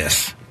buy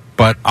this,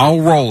 but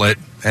I'll roll it,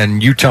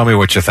 and you tell me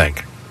what you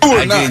think.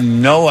 I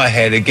didn't know I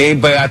had a game,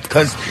 but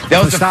because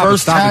that was the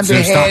first time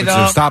they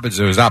had. Stop it,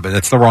 Zoo.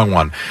 That's the wrong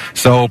one.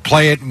 So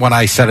play it when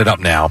I set it up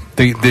now.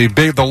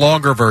 The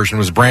longer version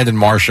was Brandon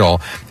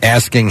Marshall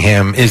asking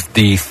him, is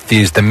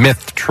the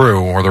myth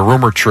true or the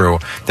rumor true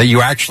that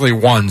you actually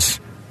once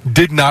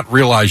did not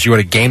realize you had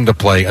a game to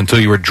play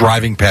until you were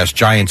driving past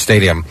Giant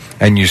Stadium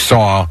and you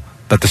saw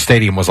that the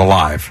stadium was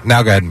alive?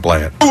 Now go ahead and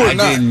play it. I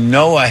didn't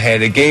know I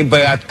had a game,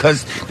 but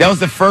because that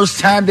was the first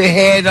time they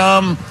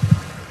had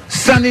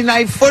Sunday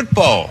Night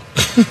Football.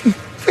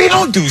 We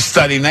don't do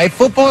Sunday Night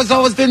Football. It's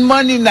always been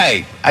Monday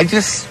night. I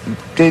just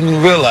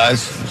didn't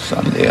realize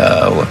Sunday.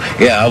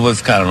 I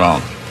was kind of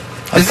wrong.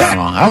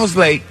 I was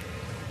late.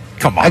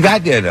 Come on. I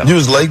got there, though. You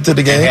was late to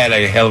the game? I had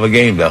a hell of a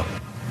game, though.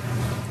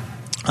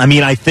 I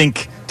mean, I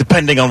think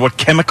depending on what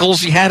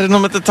chemicals you had in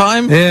them at the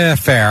time. Yeah,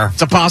 fair.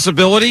 It's a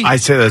possibility. I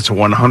say that's a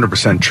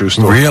 100% true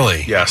story.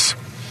 Really? Yes.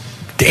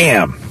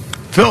 Damn.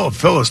 Phil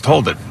has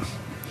told it.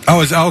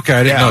 Oh, okay.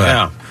 I didn't know that.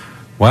 Yeah.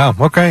 Wow,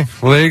 okay.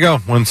 Well, there you go.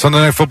 When Sunday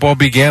Night Football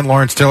began,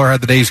 Lawrence Taylor had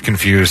the days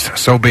confused.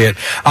 So be it.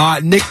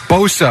 Nick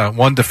Bosa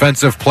won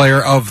Defensive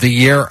Player of the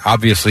Year.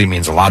 Obviously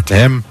means a lot to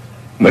him.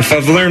 If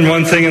I've learned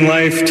one thing in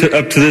life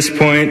up to this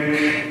point,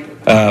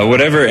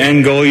 whatever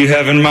end goal you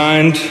have in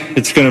mind,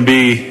 it's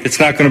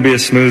not going to be a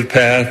smooth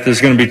path.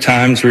 There's going to be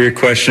times where you're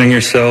questioning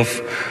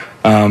yourself.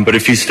 But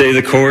if you stay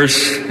the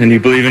course and you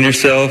believe in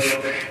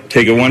yourself,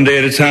 take it one day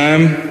at a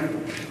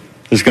time,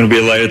 there's going to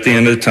be a light at the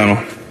end of the tunnel.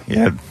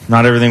 Yeah,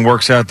 not everything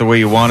works out the way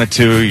you want it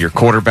to. Your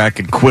quarterback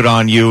could quit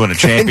on you in a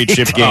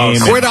championship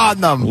game. Quit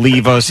on them.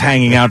 Leave us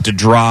hanging out to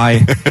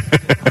dry.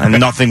 And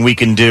nothing we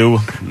can do.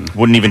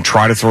 Wouldn't even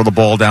try to throw the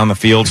ball down the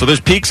field. So there's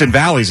peaks and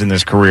valleys in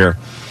this career.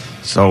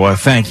 So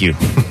thank you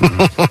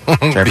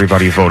to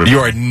everybody who voted. You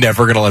are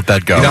never going to let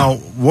that go. Now,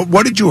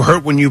 what did you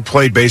hurt when you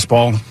played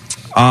baseball?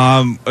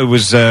 It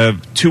was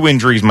 2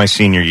 injuries my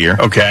senior year.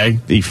 Okay.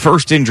 The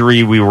first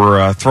injury, we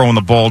were throwing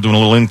the ball, doing a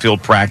little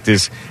infield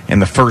practice, and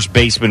the first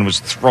baseman was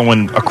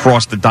throwing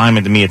across the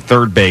diamond to me at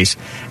third base,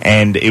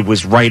 and it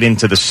was right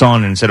into the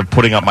sun. Instead of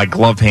putting up my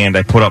glove hand,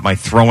 I put up my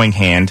throwing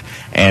hand,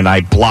 and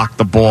I blocked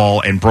the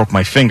ball and broke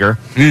my finger.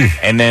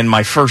 And then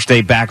my first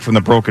day back from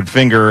the broken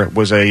finger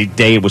was a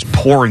day it was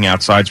pouring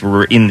outside, so we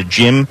were in the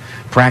gym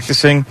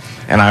practicing,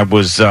 and I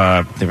was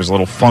there was a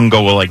little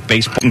fungo of like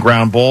baseball and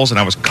ground balls, and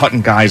I was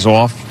cutting guys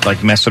off,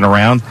 like messing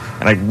around,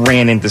 and I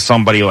ran into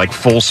somebody like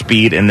full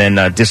speed and then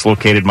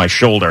dislocated my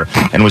shoulder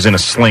and was in a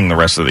sling the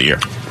rest of the year.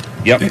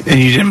 Yep. And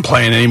you didn't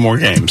play in any more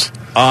games?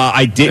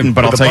 I didn't,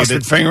 but I'll tell you that. With a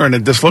busted finger and a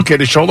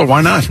dislocated shoulder,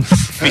 why not?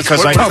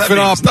 Because I tough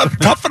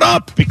it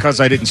up. Because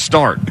I didn't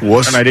start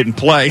and I didn't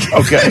play.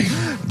 Okay.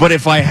 But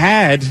if I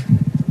had,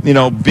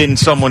 been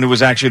someone who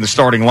was actually in the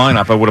starting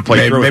lineup, I would have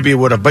played through. Maybe you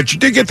would have, but you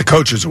did get the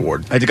coach's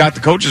award. I got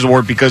the coach's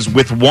award because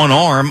with one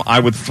arm, I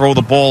would throw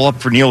the ball up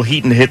for Neil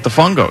Heaton to hit the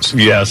fungos.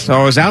 Yes. So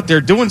I was out there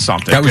doing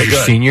something. That was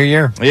your senior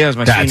year? Yeah, it was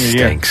my senior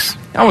year. That stinks.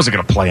 I wasn't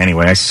going to play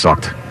anyway. I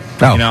sucked.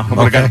 Oh, I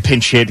would have got a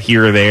pinch hit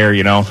here or there,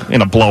 in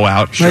a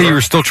blowout. Sure. No, you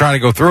were still trying to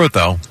go through it,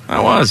 though. I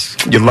was.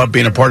 You loved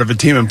being a part of a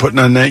team and putting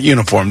on that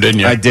uniform, didn't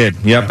you? I did.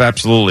 Yep,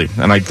 absolutely.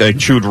 And I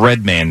chewed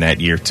Red Man that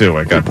year, too.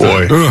 I got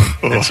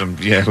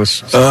it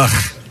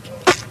was...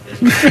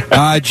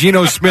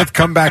 Geno Smith,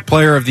 comeback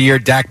player of the year.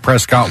 Dak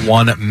Prescott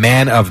won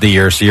man of the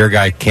year. So your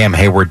guy, Cam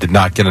Hayward, did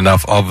not get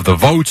enough of the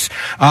votes.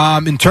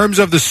 In terms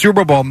of the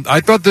Super Bowl, I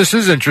thought this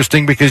is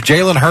interesting because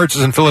Jalen Hurts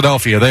is in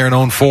Philadelphia. They are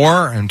known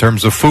for, in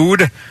terms of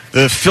food,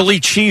 the Philly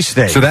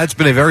cheesesteak. So that's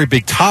been a very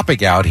big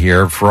topic out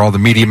here for all the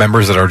media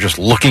members that are just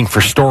looking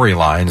for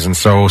storylines. And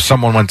so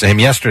someone went to him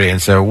yesterday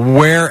and said,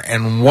 where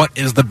and what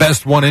is the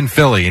best one in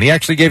Philly? And he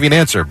actually gave you an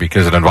answer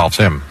because it involves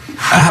him.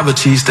 I have a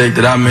cheesesteak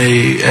that I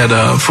made at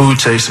Food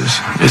Chasers.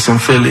 It's in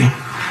Philly,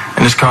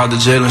 and it's called the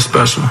Jalen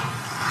Special.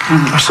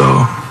 So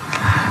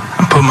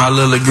I put my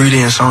little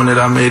ingredients on it.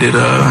 I made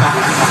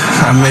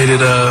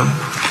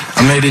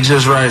it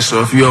just right.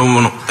 So if you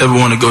ever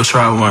want to go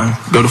try one,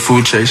 go to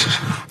Food Chasers.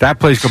 That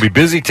place will be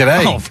busy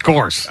today. Oh, of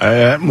course.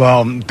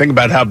 Well, think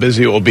about how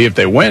busy it will be if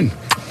they win.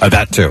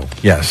 That too,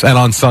 yes. And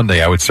on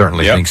Sunday, I would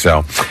certainly think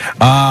so.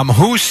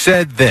 Who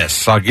said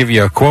this? I'll give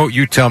you a quote.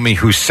 You tell me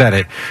who said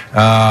it.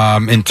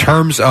 In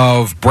terms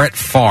of Brett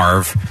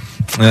Favre,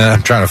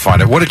 I'm trying to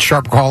find it. What did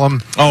Sharp call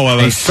him?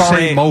 A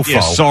sorry mofo. Yeah,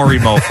 sorry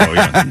mofo,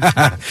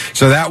 yeah.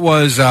 So that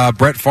was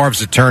Brett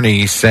Favre's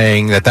attorney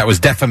saying that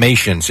was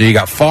defamation. So you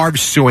got Favre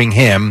suing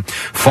him,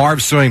 Favre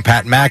suing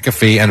Pat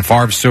McAfee, and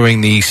Favre suing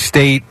the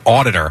state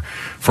auditor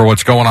for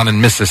what's going on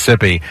in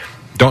Mississippi.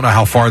 Don't know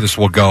how far this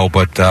will go,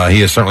 but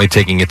he is certainly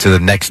taking it to the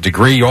next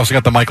degree. You also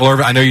got the Michael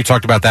Irvin. I know you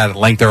talked about that at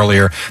length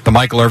earlier. The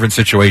Michael Irvin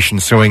situation,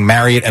 suing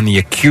Marriott and the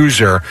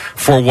accuser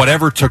for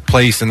whatever took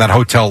place in that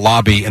hotel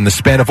lobby in the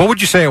span of, what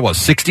would you say it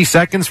was, 60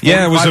 seconds?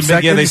 Yeah, it was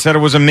seconds? Yeah, they said it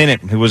was a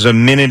minute. It was a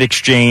minute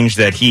exchange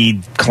that he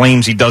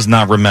claims he does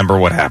not remember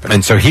what happened.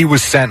 And so he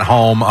was sent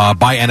home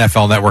by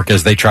NFL Network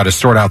as they try to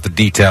sort out the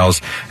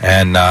details,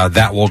 and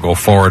that will go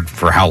forward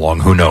for how long,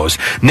 who knows.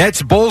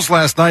 Nets Bulls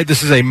last night.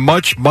 This is a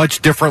much,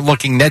 much different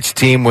looking Nets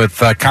team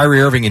with Kyrie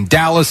Irving in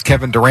Dallas,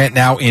 Kevin Durant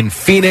now in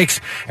Phoenix,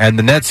 and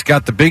the Nets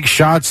got the big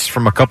shots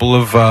from a couple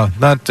of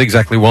not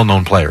exactly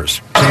well-known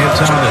players. Cam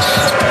Thomas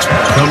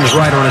comes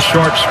right on a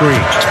short screen,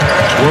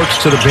 works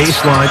to the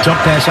baseline, jump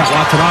pass out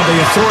Watanabe,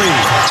 a three,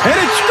 and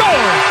it's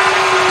scored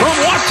from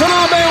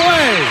Watanabe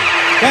away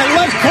at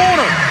left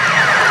corner.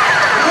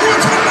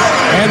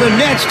 And the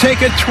Nets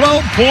take a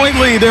 12-point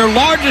lead, their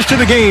largest of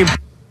the game.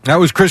 That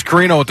was Chris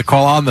Carino with the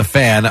call on the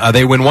fan.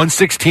 They win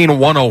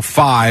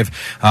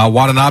 116-105.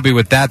 Watanabe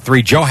with that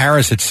three. Joe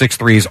Harris hit 6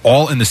 threes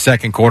all in the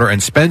second quarter.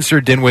 And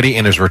Spencer Dinwiddie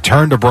in his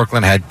return to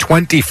Brooklyn had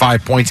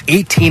 25 points,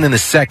 18 in the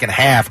second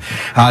half.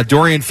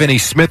 Dorian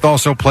Finney-Smith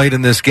also played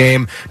in this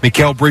game.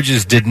 Mikal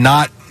Bridges did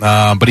not.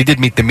 But he did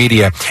meet the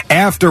media.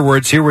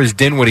 Afterwards, here was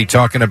Dinwiddie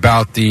talking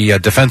about the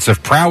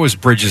defensive prowess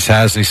Bridges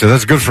has. And he said,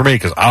 that's good for me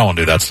because I don't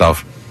do that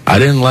stuff. I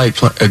didn't like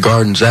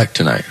guarding Zach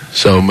tonight.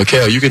 So,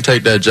 Mikal, you can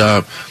take that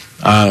job.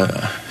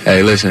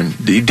 Hey, listen,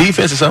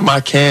 defense is something I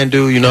can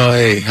do,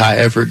 hey, high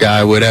effort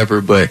guy, whatever,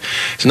 but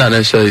it's not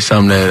necessarily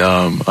something that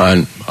I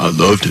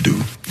love to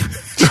do.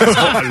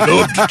 I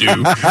love to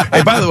do.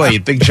 Hey, by the way, you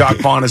think Jacques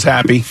Vaughn is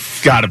happy?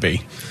 Gotta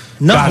be.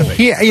 No,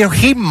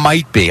 he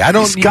might be.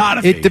 He's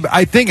gotta be.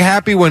 I think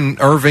happy when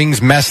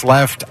Irving's mess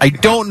left. I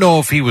don't know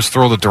if he was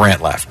thrilled that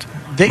Durant left.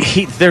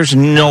 There's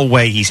no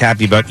way he's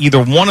happy about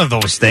either one of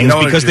those things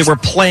because they were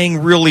playing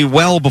really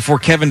well before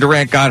Kevin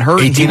Durant got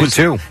hurt.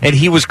 18-2. And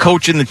he was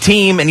coaching the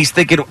team, and he's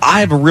thinking, I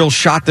have a real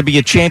shot to be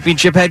a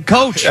championship head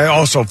coach. I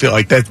also feel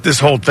like that this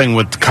whole thing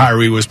with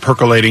Kyrie was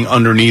percolating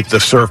underneath the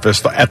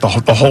surface at the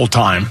whole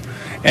time.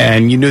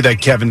 And you knew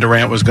that Kevin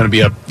Durant was going to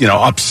be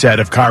upset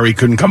if Kyrie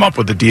couldn't come up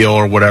with a deal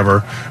or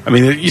whatever. I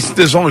mean,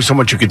 there's only so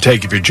much you could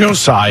take if you're Joe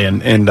Tsai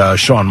and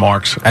Sean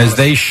Marks. As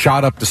they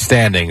shot up the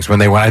standings when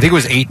they went, I think it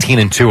was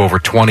 18-2 over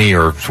 20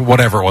 or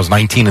whatever it was,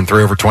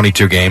 19-3 over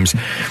 22 games.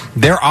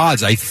 Their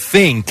odds, I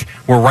think,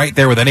 were right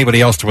there with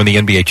anybody else to win the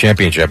NBA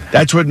championship.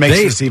 That's what makes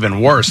this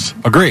even worse.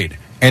 Agreed.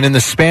 And in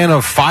the span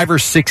of 5 or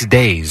 6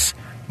 days,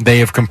 they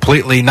have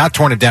completely not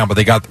torn it down, but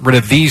they got rid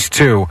of these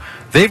two.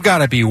 They've got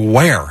to be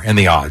where in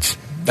the odds?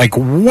 Like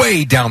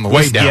way down the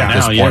list at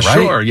this point, right?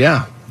 Sure,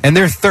 yeah. And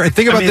they're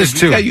think about this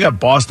too. You got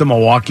Boston,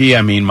 Milwaukee.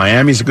 I mean,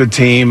 Miami's a good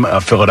team.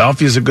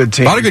 Philadelphia's a good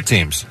team. A lot of good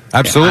teams,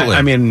 absolutely.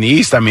 I mean, in the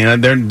East, they're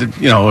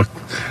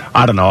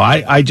I don't know.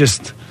 I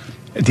just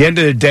at the end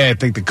of the day, I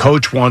think the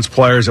coach wants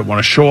players that want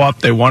to show up,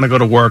 they want to go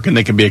to work, and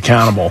they can be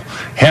accountable.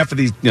 Half of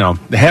these,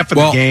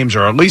 the games,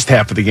 or at least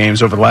half of the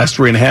games over the last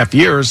 3.5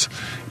 years,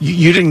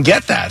 you didn't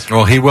get that.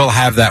 Well, he will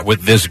have that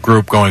with this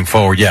group going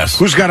forward, yes.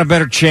 Who's got a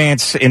better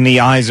chance in the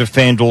eyes of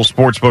FanDuel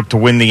Sportsbook to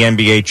win the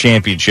NBA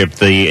championship,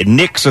 the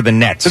Knicks or the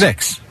Nets? The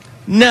Knicks.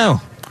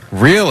 No.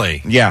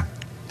 Really? Yeah.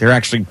 They're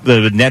actually,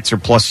 the Nets are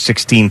plus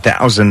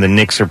 16,000, the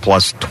Knicks are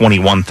plus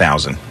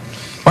 21,000.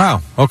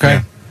 Wow, okay.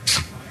 Yeah.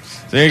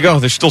 There you go.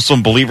 There's still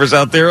some believers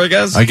out there, I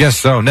guess. I guess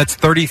so. Nets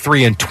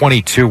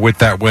 33-22 with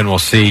that win. We'll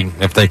see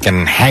if they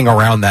can hang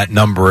around that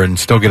number and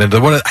still get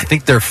into I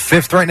think they're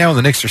 5th right now, and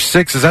the Knicks are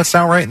 6th. Does that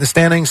sound right in the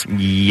standings?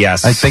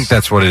 Yes. I think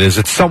that's what it is.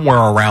 It's somewhere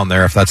around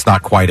there if that's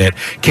not quite it.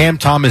 Cam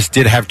Thomas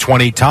did have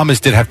 20. Thomas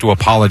did have to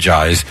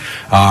apologize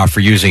for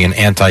using an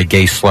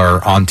anti-gay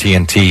slur on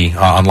TNT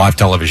on live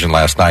television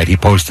last night. He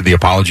posted the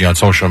apology on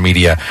social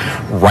media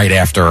right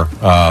after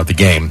the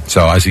game.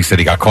 So as he said,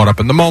 he got caught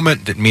up in the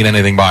moment, didn't mean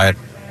anything by it.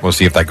 We'll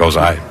see if that goes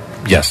on.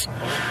 Yes.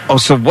 Oh,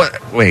 so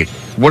what? Wait,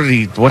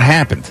 what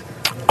happened?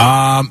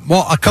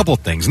 Well, a couple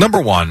of things.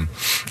 Number one,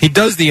 he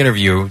does the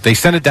interview. They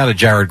send it down to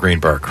Jared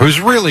Greenberg, who's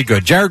really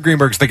good. Jared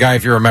Greenberg's the guy,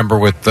 if you remember,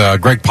 with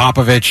Greg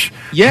Popovich.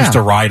 Yeah. Used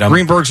to ride him.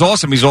 Greenberg's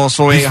awesome. He's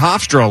also a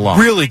Hofstra alum.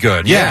 Really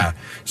good, yeah.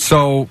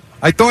 So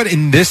I thought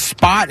in this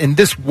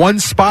one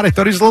spot, I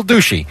thought he was a little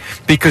douchey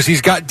because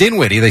he's got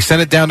Dinwiddie. They sent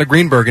it down to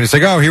Greenberg, and it's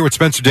like, oh, here with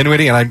Spencer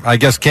Dinwiddie, and I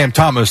guess Cam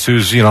Thomas,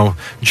 who's,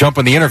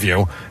 jumping the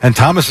interview. And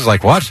Thomas is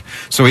like, what?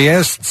 So he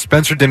asked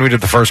Spencer Dinwiddie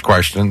the first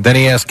question. Then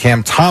he asked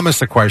Cam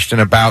Thomas a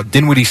question about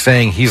Dinwiddie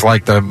saying he's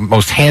like the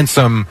most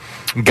handsome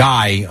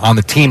guy on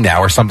the team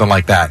now or something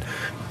like that.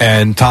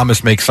 And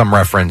Thomas makes some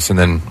reference and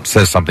then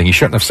says something he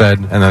shouldn't have said,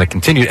 and then it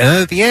continued. And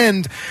then at the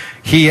end,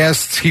 he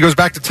goes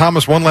back to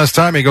Thomas one last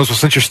time. He goes, well,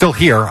 since you're still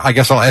here, I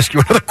guess I'll ask you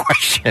another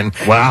question.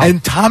 Wow.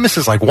 And Thomas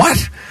is like,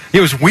 what? It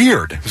was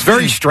weird. It was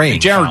very strange.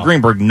 And Jared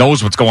Greenberg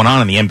knows what's going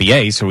on in the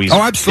NBA, so he's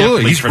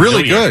absolutely. He's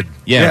really good.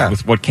 Yeah,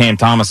 with what Cam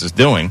Thomas is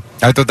doing.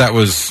 I thought that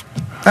was...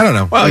 I don't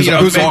know. Well,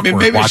 it was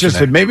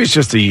maybe it's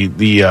just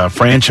the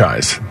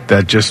franchise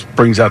that just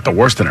brings out the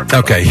worst in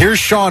everybody. Okay, here's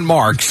Sean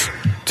Marks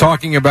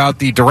talking about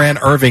the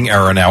Durant-Irving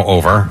era now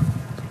over.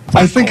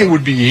 I think it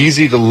would be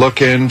easy to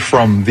look in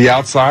from the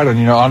outside,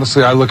 and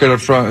honestly, I look at it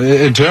from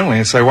internally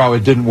and say, "Wow,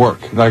 it didn't work."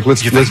 Like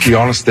let's be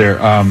honest there.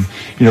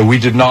 We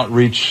did not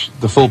reach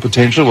the full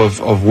potential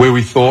of where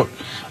we thought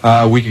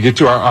we could get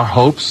to our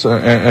hopes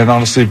and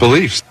honestly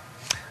beliefs.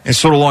 It's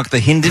sort of like the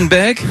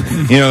Hindenburg.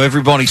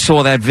 Everybody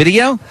saw that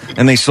video,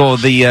 and they saw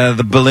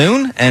the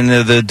balloon and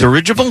the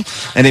dirigible,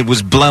 and it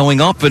was blowing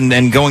up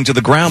and going to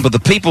the ground. But the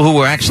people who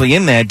were actually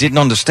in there didn't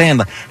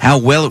understand how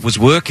well it was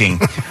working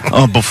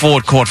before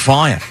it caught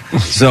fire.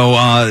 So,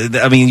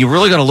 you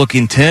really got to look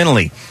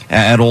internally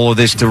at all of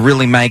this to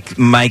really make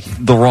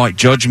the right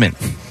judgment.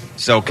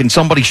 So can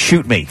somebody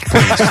shoot me,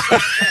 please?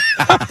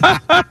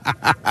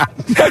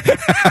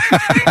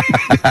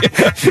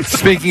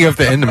 Speaking of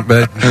the end,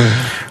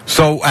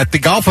 so at the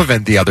golf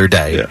event the other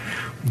day,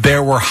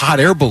 there were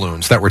hot air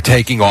balloons that were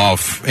taking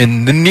off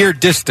in the near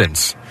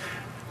distance.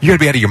 You got to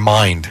be out of your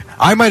mind.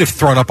 I might have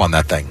thrown up on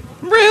that thing.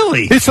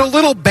 Really? It's a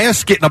little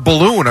basket in a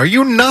balloon. Are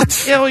you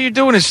nuts? Yeah, all you're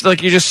doing is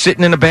like you're just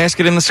sitting in a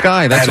basket in the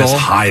sky. That's all. That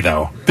is high,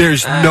 though.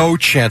 There's no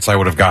chance I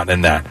would have gotten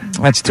in that.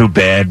 That's too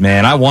bad,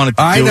 man. I wanted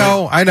to do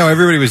it. I know.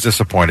 Everybody was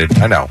disappointed.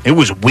 I know. It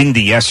was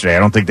windy yesterday. I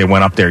don't think they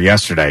went up there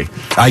yesterday.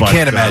 I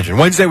can't imagine.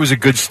 Wednesday was a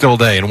good still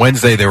day, and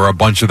Wednesday there were a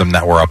bunch of them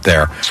that were up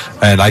there.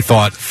 And I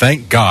thought,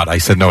 thank God I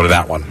said no to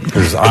that one,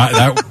 because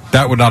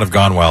that would not have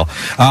gone well.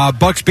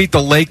 Bucks beat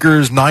the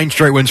Lakers, 9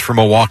 straight wins for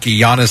Milwaukee.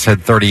 Giannis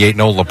had 38,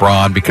 no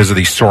LeBron because of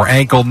the sore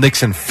ankle.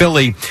 Knicks and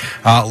Philly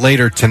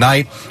later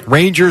tonight.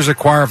 Rangers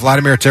acquire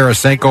Vladimir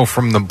Tarasenko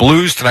from the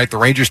Blues. Tonight the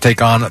Rangers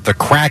take on the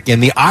Kraken.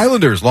 The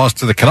Islanders lost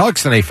to the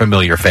Canucks in a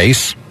familiar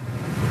face.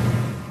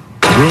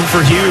 Room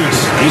for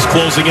Hughes. He's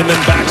closing in,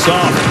 then backs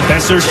off.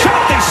 Besser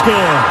shot, they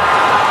score.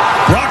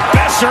 Brock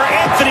Besser,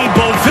 Anthony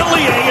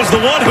Beauvillier is the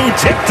one who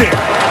tipped it.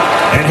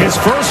 And his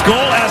first goal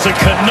as a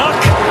Canuck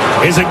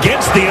is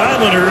against the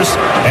Islanders,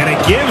 and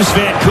it gives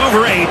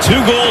Vancouver a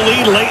 2-goal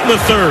lead late in the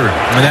third.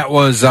 And that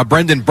was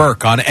Brendan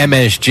Burke on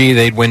MSG.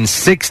 They'd win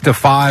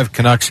 6-5.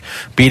 Canucks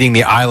beating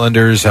the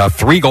Islanders.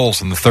 3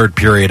 goals in the third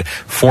period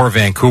for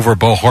Vancouver.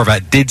 Bo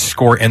Horvat did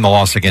score in the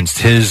loss against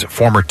his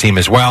former team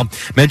as well.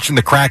 Mentioned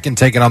the Kraken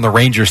taking on the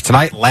Rangers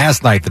tonight.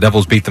 Last night, the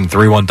Devils beat them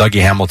 3-1.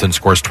 Dougie Hamilton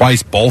scores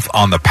twice, both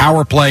on the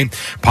power play.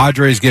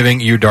 Padres giving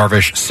Yu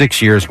Darvish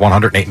 6 years,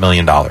 $108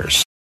 million.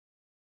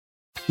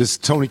 This is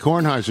Tony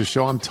Kornheiser's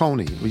show. I'm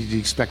Tony. You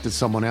expected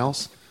someone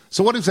else?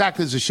 So what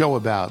exactly is the show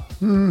about?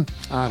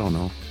 I don't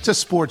know. It's a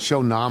sports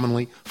show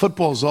nominally.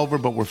 Football's over,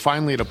 but we're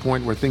finally at a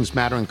point where things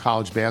matter in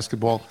college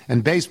basketball,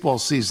 and baseball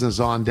season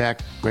is on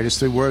deck. Greatest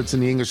 3 words in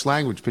the English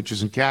language,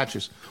 pitchers and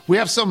catchers. We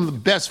have some of the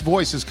best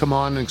voices come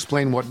on and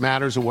explain what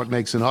matters or what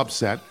makes an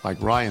upset, like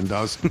Ryan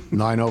does,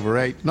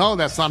 9/8. No,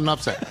 that's not an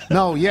upset.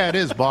 No, yeah, it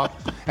is, Bob.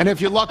 And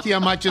if you're lucky, I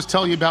might just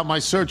tell you about my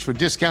search for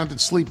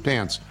discounted sleep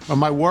pants or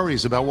my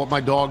worries about what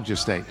my dog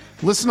just ate.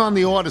 Listen on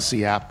the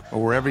Odyssey app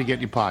or wherever you get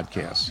your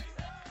podcasts.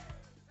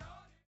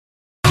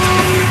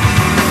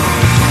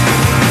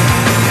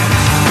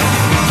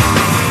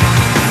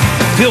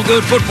 Feel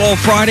Good Football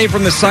Friday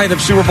from the site of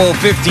Super Bowl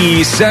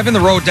 57. The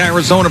road to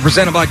Arizona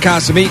presented by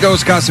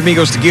Casamigos.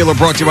 Casamigos Tequila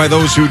brought to you by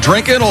those who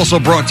drink it. Also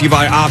brought to you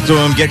by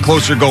Optimum. Get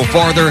closer, go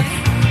farther.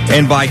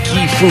 And by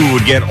Key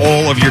Food. Get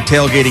all of your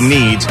tailgating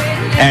needs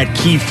at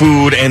Key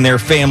Food and their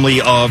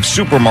family of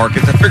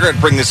supermarkets. I figured I'd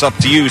bring this up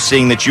to you,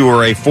 seeing that you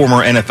are a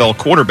former NFL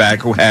quarterback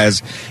who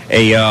has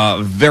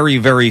a very,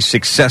 very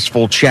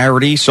successful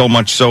charity, so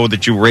much so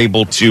that you were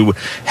able to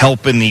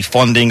help in the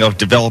funding of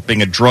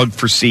developing a drug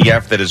for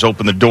CF that has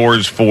opened the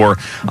doors for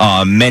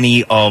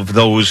many of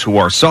those who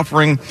are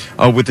suffering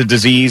with the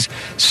disease.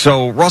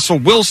 So Russell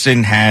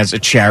Wilson has a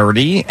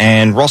charity,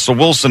 and Russell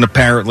Wilson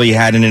apparently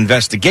had an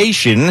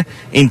investigation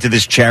into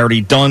this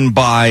charity done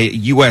by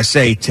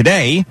USA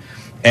Today.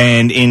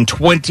 And in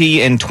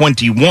 20 and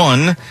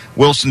 21,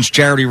 Wilson's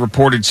charity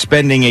reported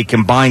spending a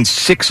combined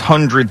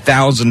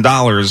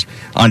 $600,000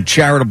 on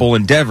charitable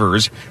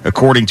endeavors.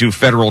 According to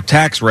federal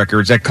tax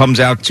records, that comes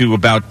out to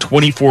about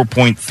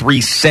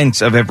 24.3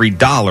 cents of every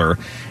dollar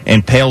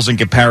and pales in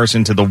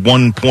comparison to the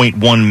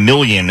 1.1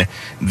 million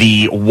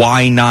the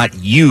Why Not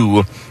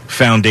You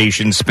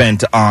Foundation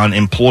spent on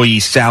employee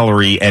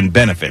salary and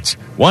benefits.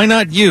 Why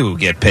not you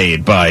get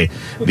paid by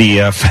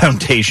the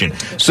foundation?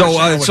 So,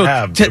 what's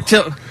that?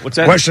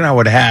 Question I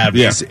would have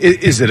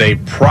is it a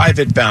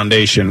private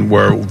foundation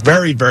where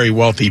very, very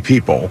wealthy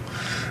people,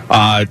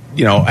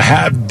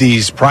 have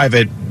these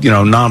private,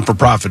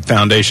 non-for-profit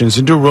foundations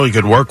and do really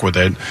good work with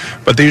it,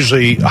 but they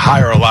usually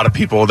hire a lot of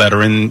people that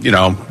are in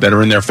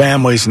their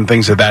families and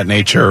things of that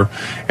nature,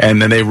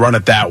 and then they run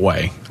it that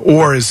way?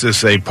 Or is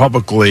this a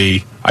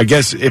publicly, I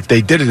guess if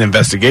they did an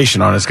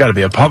investigation on it, it's got to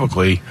be a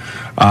publicly.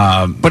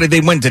 But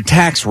they went to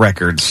tax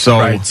records, so.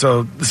 Right,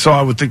 so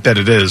I would think that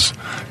it is.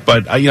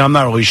 But, I'm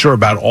not really sure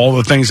about all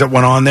the things that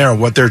went on there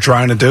and what they're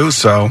trying to do,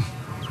 so.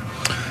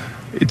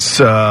 It's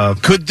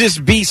could this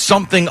be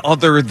something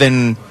other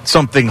than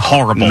something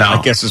horrible? No,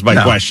 I guess is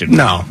my question.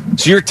 No.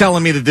 So you're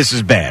telling me that this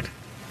is bad?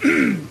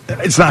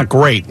 it's not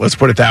great. Let's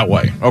put it that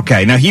way.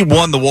 Okay, now he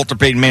won the Walter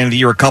Payton Man of the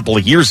Year a couple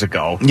of years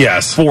ago.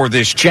 Yes, for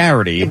this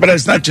charity. But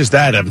it's not just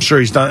that. I'm sure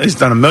he's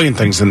done a million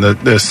things in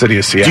the city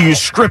of Seattle. Do you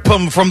strip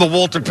him from the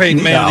Walter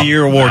Payton Man of the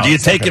Year award? No, Do you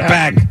take it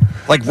back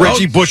like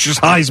Reggie Bush's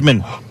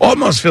Heisman?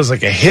 Almost feels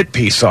like a hit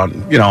piece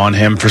on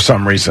him for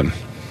some reason.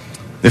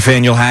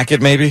 Nathaniel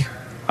Hackett, maybe.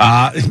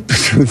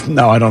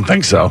 No, I don't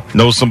think so.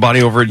 Know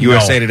somebody over at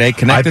USA Today?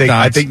 Connect the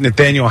dots. I think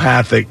Nathaniel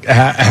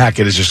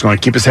Hackett is just going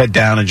to keep his head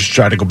down and just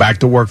try to go back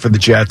to work for the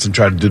Jets and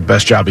try to do the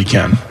best job he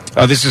can.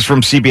 This is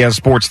from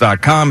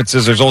CBSSports.com. It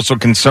says there's also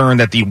concern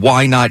that the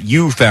Why Not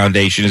You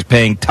Foundation is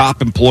paying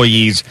top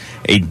employees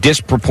a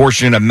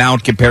disproportionate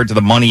amount compared to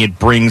the money it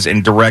brings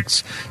and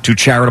directs to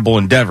charitable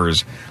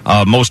endeavors.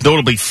 Most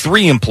notably,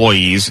 3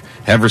 employees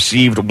have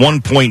received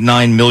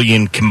 $1.9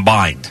 million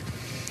combined.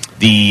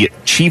 The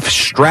chief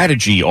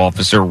strategy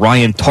officer,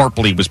 Ryan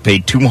Tarpley, was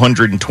paid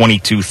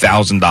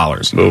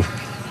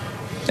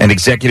 $222,000. And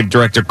executive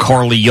director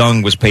Carly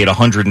Young was paid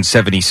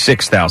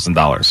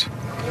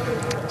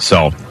 $176,000.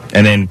 So,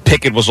 and then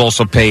Pickett was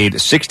also paid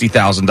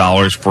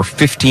 $60,000 for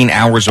 15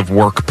 hours of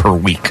work per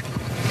week.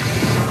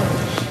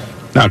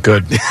 Not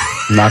good.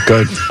 Not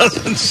good.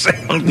 Doesn't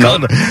sound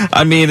good.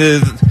 I mean,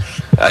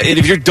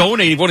 if you're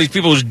donating, one of these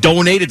people who's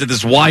donated to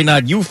this Why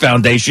Not You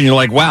Foundation, you're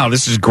like, wow,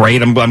 this is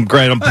great. I'm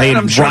great. I'm paying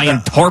Ryan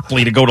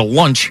Tarpley to go to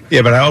lunch.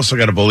 Yeah, but I also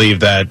got to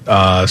believe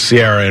that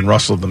Sierra and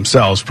Russell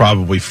themselves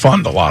probably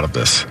fund a lot of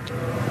this.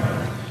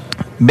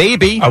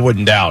 Maybe. I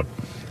wouldn't doubt.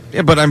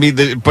 Yeah, but I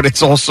mean, but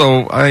it's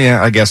also,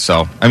 yeah, I guess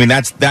so. I mean,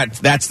 that's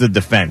the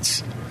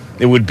defense.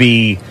 It would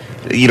be,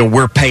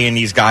 we're paying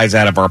these guys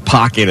out of our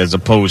pocket as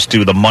opposed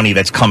to the money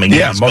that's coming in.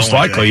 Yeah, most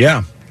likely,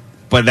 yeah.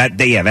 But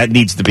that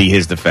needs to be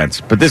his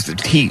defense. But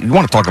you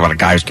want to talk about a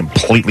guy who's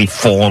completely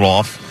fallen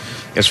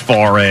off as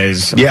far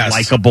as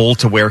likable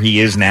to where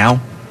he is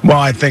now? Well,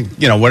 I think,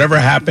 whatever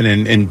happened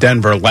in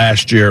Denver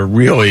last year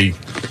really,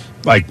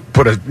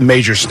 put a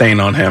major stain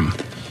on him.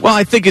 Well,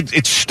 I think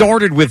it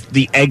started with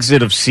the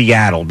exit of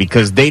Seattle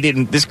because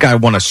this guy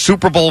won a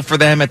Super Bowl for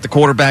them at the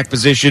quarterback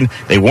position.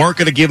 They weren't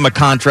going to give him a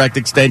contract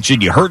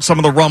extension. You heard some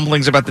of the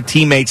rumblings about the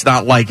teammates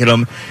not liking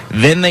him.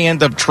 Then they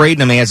end up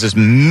trading him. He has this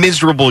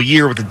miserable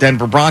year with the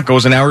Denver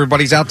Broncos, and now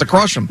everybody's out to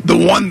crush him. The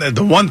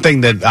one thing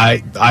that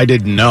I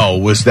didn't know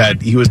was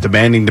that he was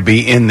demanding to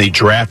be in the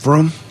draft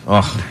room.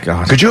 Oh,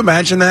 God. Could you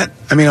imagine that?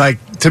 I mean,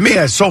 to me,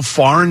 it's so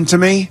foreign to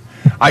me.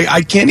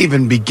 I can't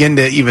even begin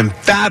to even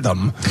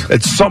fathom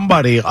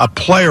that a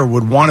player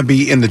would want to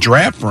be in the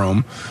draft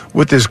room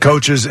with his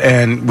coaches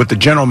and with the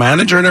general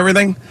manager and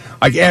everything,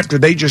 after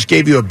they just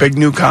gave you a big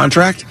new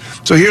contract.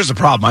 So here's the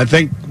problem. I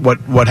think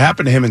what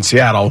happened to him in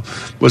Seattle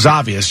was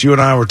obvious. You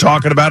and I were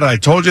talking about it. I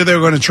told you they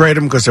were going to trade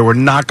him because they were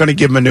not going to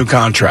give him a new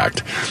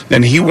contract.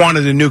 And he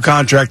wanted a new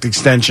contract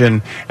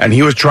extension, and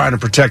he was trying to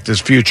protect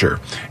his future.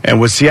 And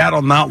with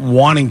Seattle not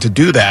wanting to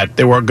do that,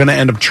 they were going to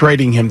end up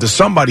trading him to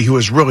somebody who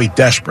was really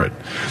desperate.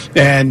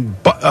 And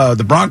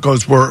the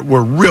Broncos were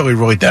really,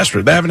 really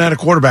desperate. They haven't had a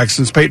quarterback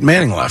since Peyton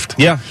Manning left.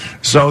 Yeah.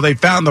 So they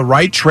found the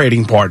right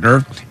trading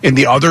partner in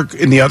the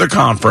other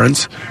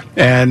conference,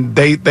 and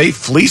they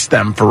fleeced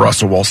them for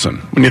Russell Wilson,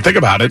 when you think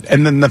about it.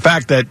 And then the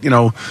fact that,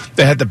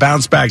 they had the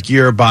bounce back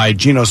year by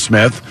Geno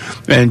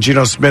Smith, and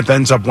Geno Smith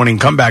ends up winning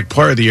comeback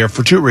player of the year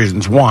for 2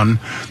 reasons. One,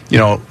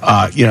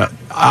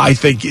 I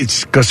think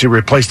it's because he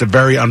replaced a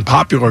very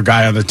unpopular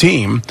guy on the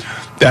team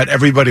that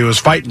everybody was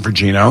fighting for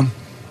Geno.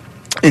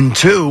 And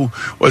 2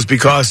 was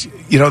because,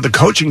 the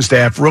coaching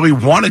staff really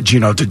wanted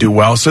Geno to do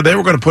well, so they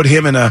were going to put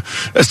him in a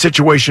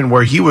situation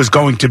where he was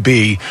going to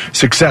be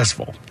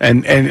successful.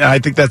 And I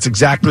think that's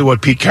exactly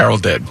what Pete Carroll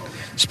did.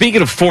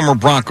 Speaking of former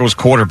Broncos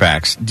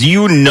quarterbacks, do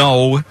you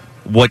know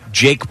what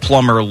Jake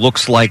Plummer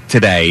looks like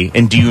today,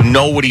 and do you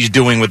know what he's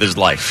doing with his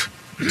life?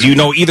 Do you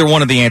know either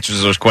one of the answers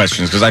to those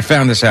questions? Because I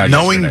found this out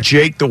Knowing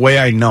yesterday. Jake the way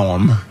I know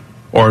him,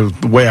 or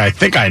the way I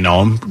think I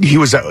know him, he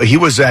was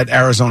at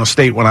Arizona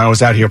State when I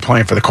was out here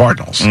playing for the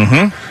Cardinals.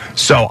 Mm-hmm.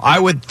 So I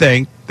would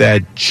think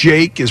that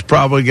Jake has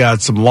probably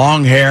got some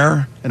long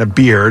hair and a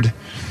beard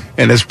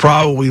and is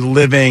probably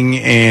living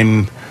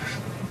in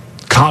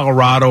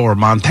Colorado or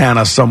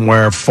Montana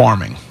somewhere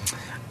farming.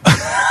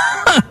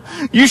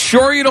 You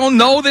sure you don't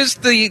know this?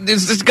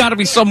 This has got to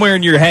be somewhere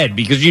in your head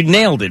because you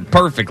nailed it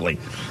perfectly.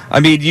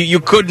 I mean, you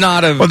could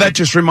not have... Well, that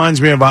just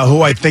reminds me about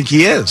who I think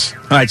he is.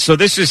 All right, so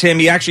this is him.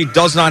 He actually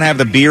does not have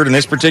the beard in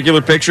this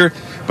particular picture,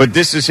 but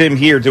this is him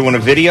here doing a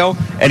video,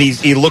 and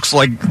he looks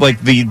like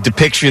the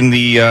depiction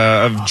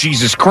of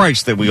Jesus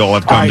Christ that we all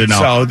have come to know.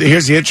 So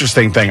here's the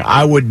interesting thing.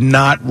 I would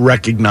not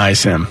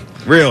recognize him.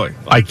 Really?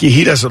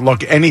 He doesn't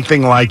look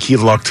anything like he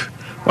looked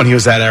when he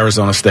was at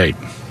Arizona State.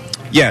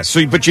 Yeah,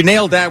 but you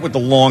nailed that with the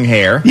long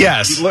hair.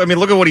 Yes. I mean,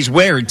 look at what he's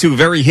wearing, too.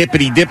 Very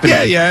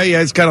hippity-dippity. Yeah.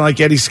 It's kind of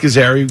like Eddie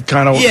Schizzeri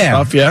kind of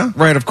stuff, yeah.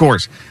 Right, of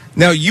course.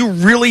 Now, you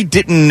really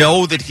didn't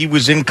know that he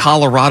was in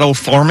Colorado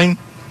farming?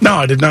 No,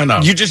 I did not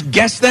know. You just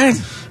guessed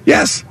that?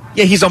 Yes.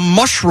 Yeah, he's a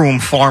mushroom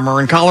farmer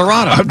in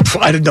Colorado.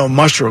 I didn't know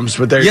mushrooms,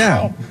 but there you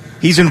go.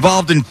 He's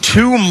involved in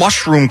 2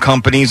 mushroom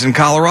companies in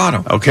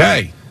Colorado.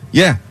 Okay.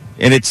 Yeah.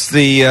 and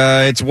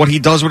it's what he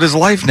does with his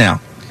life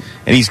now.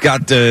 And he's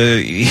got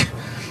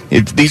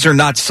these are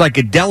not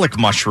psychedelic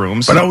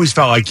mushrooms. But I always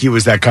felt like he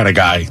was that kind of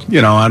guy.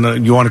 You know,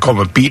 you want to call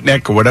him a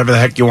beatnik or whatever the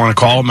heck you want to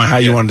call him or how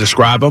you want to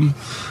describe him.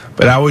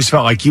 But I always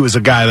felt like he was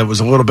a guy that was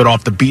a little bit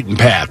off the beaten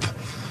path.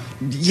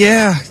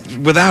 Yeah,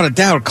 without a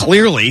doubt,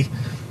 clearly.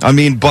 I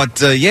mean, but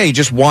he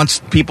just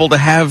wants people to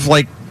have,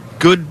 like,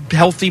 good,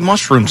 healthy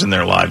mushrooms in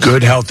their lives.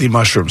 Good, healthy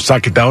mushrooms.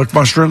 Psychedelic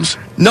mushrooms?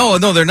 No,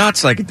 they're not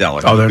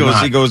psychedelic. Oh, they're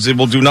not. He goes, it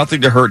will do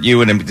nothing to hurt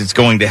you, and it's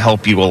going to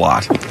help you a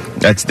lot.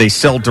 They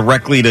sell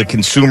directly to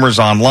consumers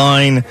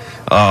online.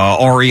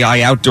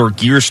 REI Outdoor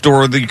Gear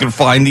Store that you can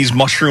find these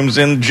mushrooms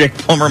in. Jake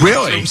Plummer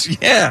mushrooms. Really?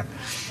 Yeah.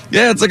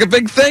 Yeah, it's like a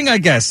big thing, I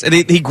guess. And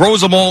he grows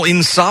them all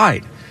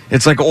inside.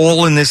 It's like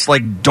all in this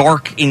like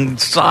dark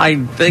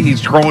inside thing.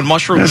 He's growing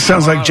mushrooms. That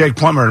sounds like Jake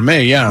Plummer to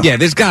me, yeah. Yeah,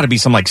 there's got to be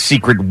some like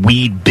secret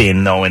weed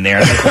bin though in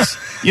there.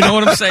 You know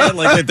what I'm saying?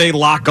 Like that they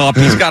lock up.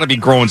 He's got to be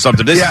growing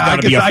something. This has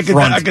got to be a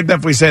front. I could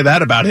definitely say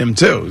that about him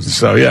too.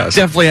 So yes,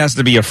 definitely has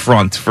to be a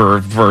front for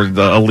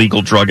the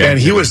illegal drug. And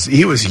he was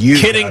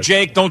huge. Kidding,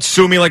 Jake. Don't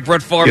sue me like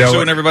Brett Favre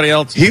suing everybody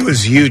else. He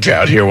was huge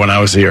out here when I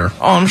was here.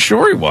 Oh, I'm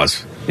sure he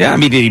was. Yeah, I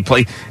mean, did he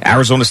play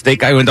Arizona State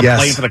guy who ended up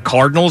playing for the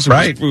Cardinals?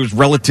 Who was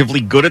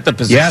relatively good at the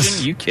position?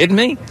 Yes. Are you kidding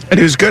me? And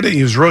he was good.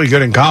 He was really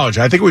good in college.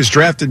 I think he was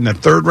drafted in the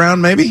 3rd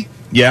round, maybe.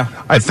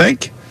 Yeah, I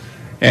think.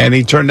 And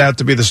he turned out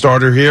to be the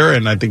starter here.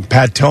 And I think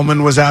Pat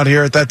Tillman was out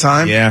here at that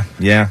time. Yeah.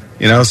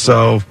 You know,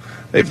 so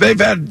they've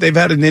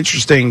had an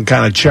interesting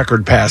kind of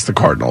checkered past, the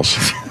Cardinals.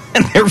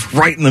 And they're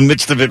right in the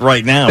midst of it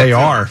right now. They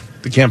are.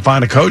 They can't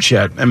find a coach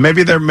yet, and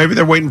maybe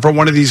they're waiting for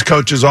one of these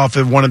coaches off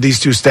of one of these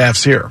two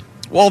staffs here.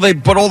 Well,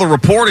 but all the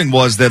reporting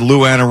was that Lou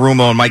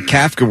Anarumo and Mike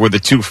Kafka were the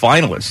 2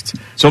 finalists.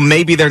 So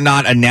maybe they're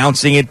not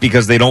announcing it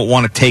because they don't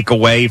want to take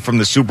away from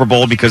the Super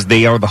Bowl because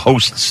they are the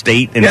host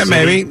state. Yeah,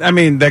 maybe. I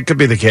mean, that could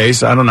be the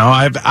case. I don't know.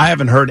 I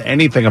haven't heard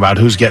anything about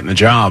who's getting the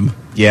job.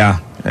 Yeah,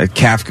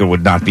 Kafka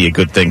would not be a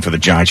good thing for the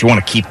Giants. You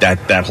want to keep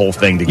that whole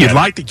thing together. You'd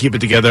like to keep it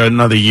together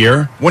another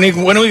year. When are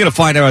we going to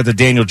find out about the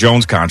Daniel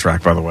Jones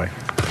contract, by the way?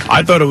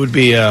 I thought it would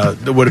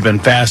have been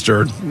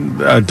faster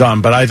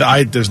done,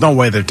 but there's no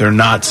way that they're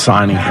not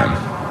signing him.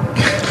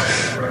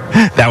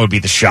 That would be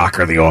the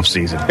shocker of the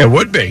offseason. It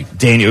would be.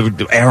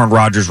 Aaron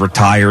Rodgers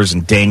retires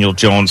and Daniel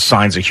Jones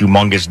signs a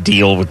humongous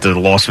deal with the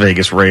Las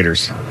Vegas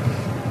Raiders.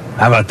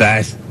 How about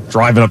that?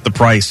 Driving up the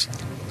price.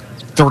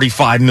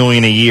 $35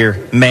 million a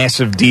year.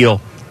 Massive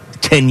deal.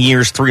 10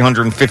 years,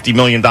 $350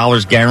 million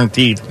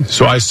guaranteed.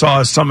 So I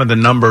saw some of the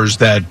numbers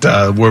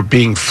that were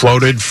being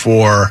floated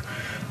for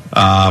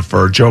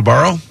Joe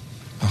Burrow.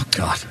 Oh,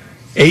 God.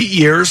 8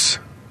 years,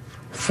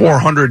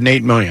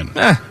 $408 million.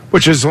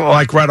 Which is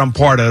like right on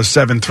par to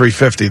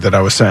 $7,350 that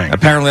I was saying.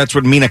 Apparently that's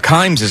what Mina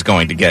Kimes is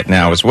going to get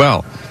now as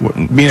well.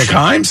 Mina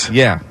Kimes?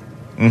 Yeah.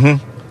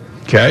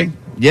 Mm-hmm. Okay.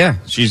 Yeah.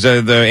 She's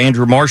the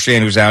Andrew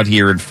Marchand, who's out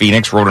here in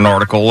Phoenix, wrote an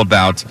article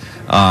about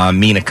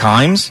Mina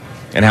Kimes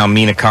and how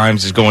Mina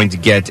Kimes is going to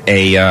get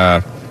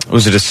a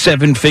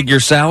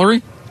 7-figure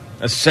salary?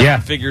 A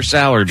 7-figure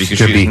salary because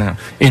she's be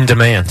in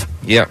demand.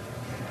 Yep.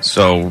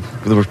 So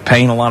we're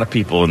paying a lot of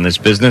people in this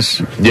business.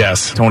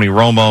 Yes. Tony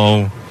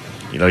Romo.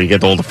 You know, you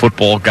get all the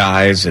football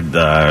guys and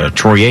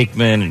Troy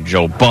Aikman and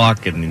Joe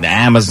Buck and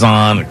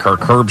Amazon and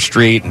Kirk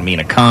Herbstreit and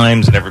Mina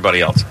Kimes and everybody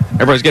else.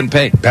 Everybody's getting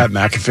paid. Pat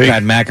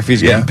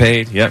McAfee's getting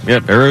paid. Yep.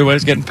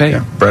 Everybody's getting paid.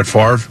 Yeah. Brett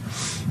Favre.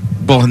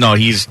 Well, no,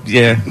 he's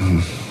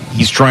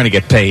trying to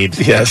get paid.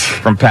 Yes.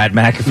 From Pat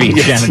McAfee and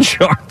Shannon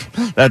Sharp.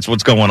 That's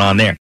what's going on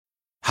there.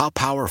 How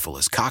powerful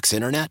is Cox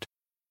Internet?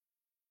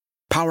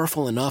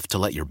 Powerful enough to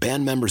let your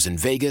band members in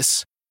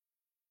Vegas,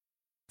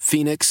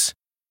 Phoenix,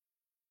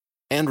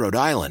 and Rhode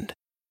Island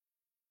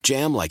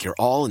jam like you're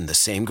all in the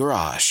same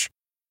garage.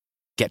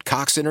 Get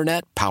Cox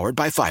Internet powered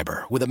by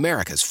fiber with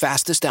America's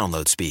fastest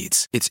download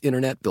speeds. It's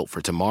internet built for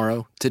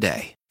tomorrow,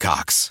 today.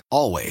 Cox,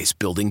 always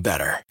building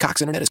better.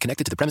 Cox Internet is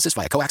connected to the premises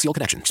via coaxial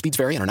connection. Speeds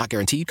vary and are not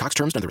guaranteed. Cox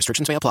terms and other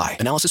restrictions may apply.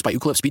 Analysis by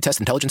Ookla Speed Test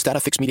Intelligence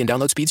Data. Fixed median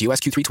download speeds. US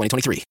Q3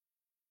 2023.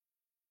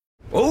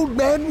 Old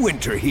Man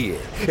Winter here.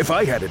 If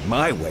I had it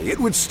my way, it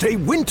would stay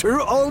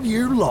winter all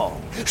year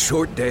long.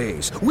 Short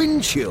days,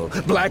 wind chill,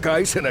 black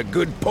ice, and a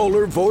good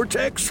polar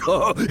vortex.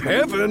 Oh,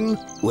 heaven.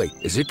 Wait,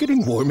 is it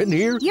getting warm in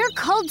here? Your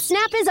cold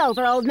snap is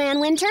over, Old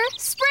Man Winter.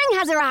 Spring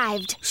has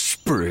arrived.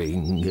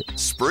 Spring.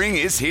 Spring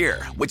is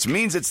here, which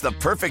means it's the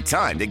perfect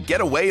time to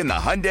get away in the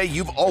Hyundai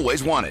you've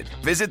always wanted.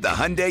 Visit the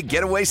Hyundai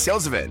Getaway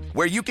Sales Event,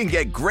 where you can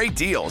get great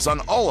deals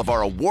on all of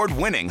our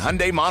award-winning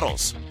Hyundai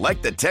models,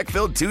 like the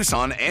tech-filled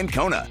Tucson and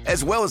Kona,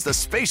 as well as the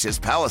spacious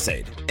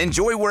Palisade.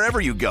 Enjoy wherever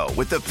you go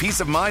with the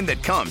peace of mind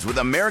that comes with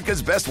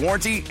America's best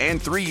warranty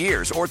and 3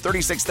 years or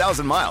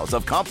 36,000 miles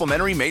of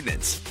complimentary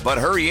maintenance. But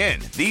hurry in,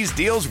 these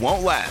deals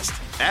won't last.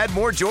 Add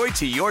more joy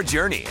to your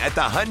journey at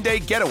the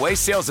Hyundai Getaway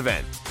Sales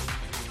Event.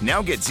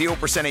 Now get 0%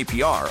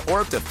 APR or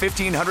up to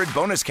 $1,500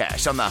 bonus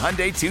cash on the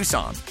Hyundai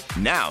Tucson.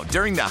 Now,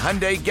 during the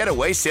Hyundai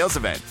Getaway Sales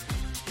Event.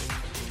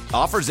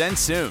 Offers end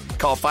soon.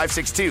 Call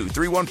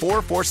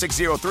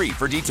 562-314-4603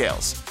 for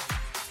details.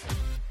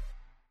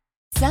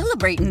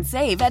 Celebrate and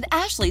save at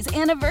Ashley's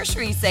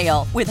Anniversary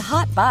Sale. With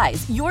Hot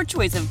Buys, your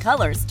choice of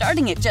colors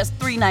starting at just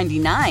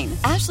 $3.99.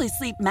 Ashley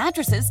Sleep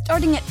mattresses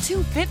starting at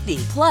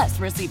 $2.50. Plus,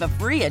 receive a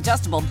free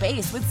adjustable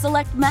base with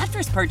select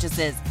mattress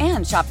purchases.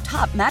 And shop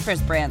top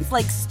mattress brands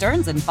like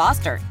Stearns &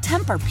 Foster,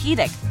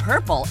 Tempur-Pedic,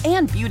 Purple,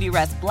 and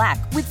Beautyrest Black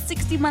with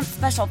 60-month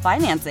special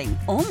financing.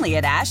 Only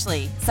at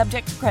Ashley.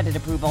 Subject to credit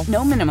approval.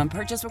 No minimum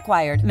purchase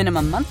required.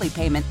 Minimum monthly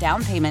payment,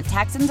 down payment,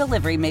 tax, and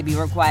delivery may be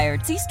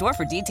required. See store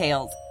for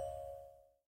details.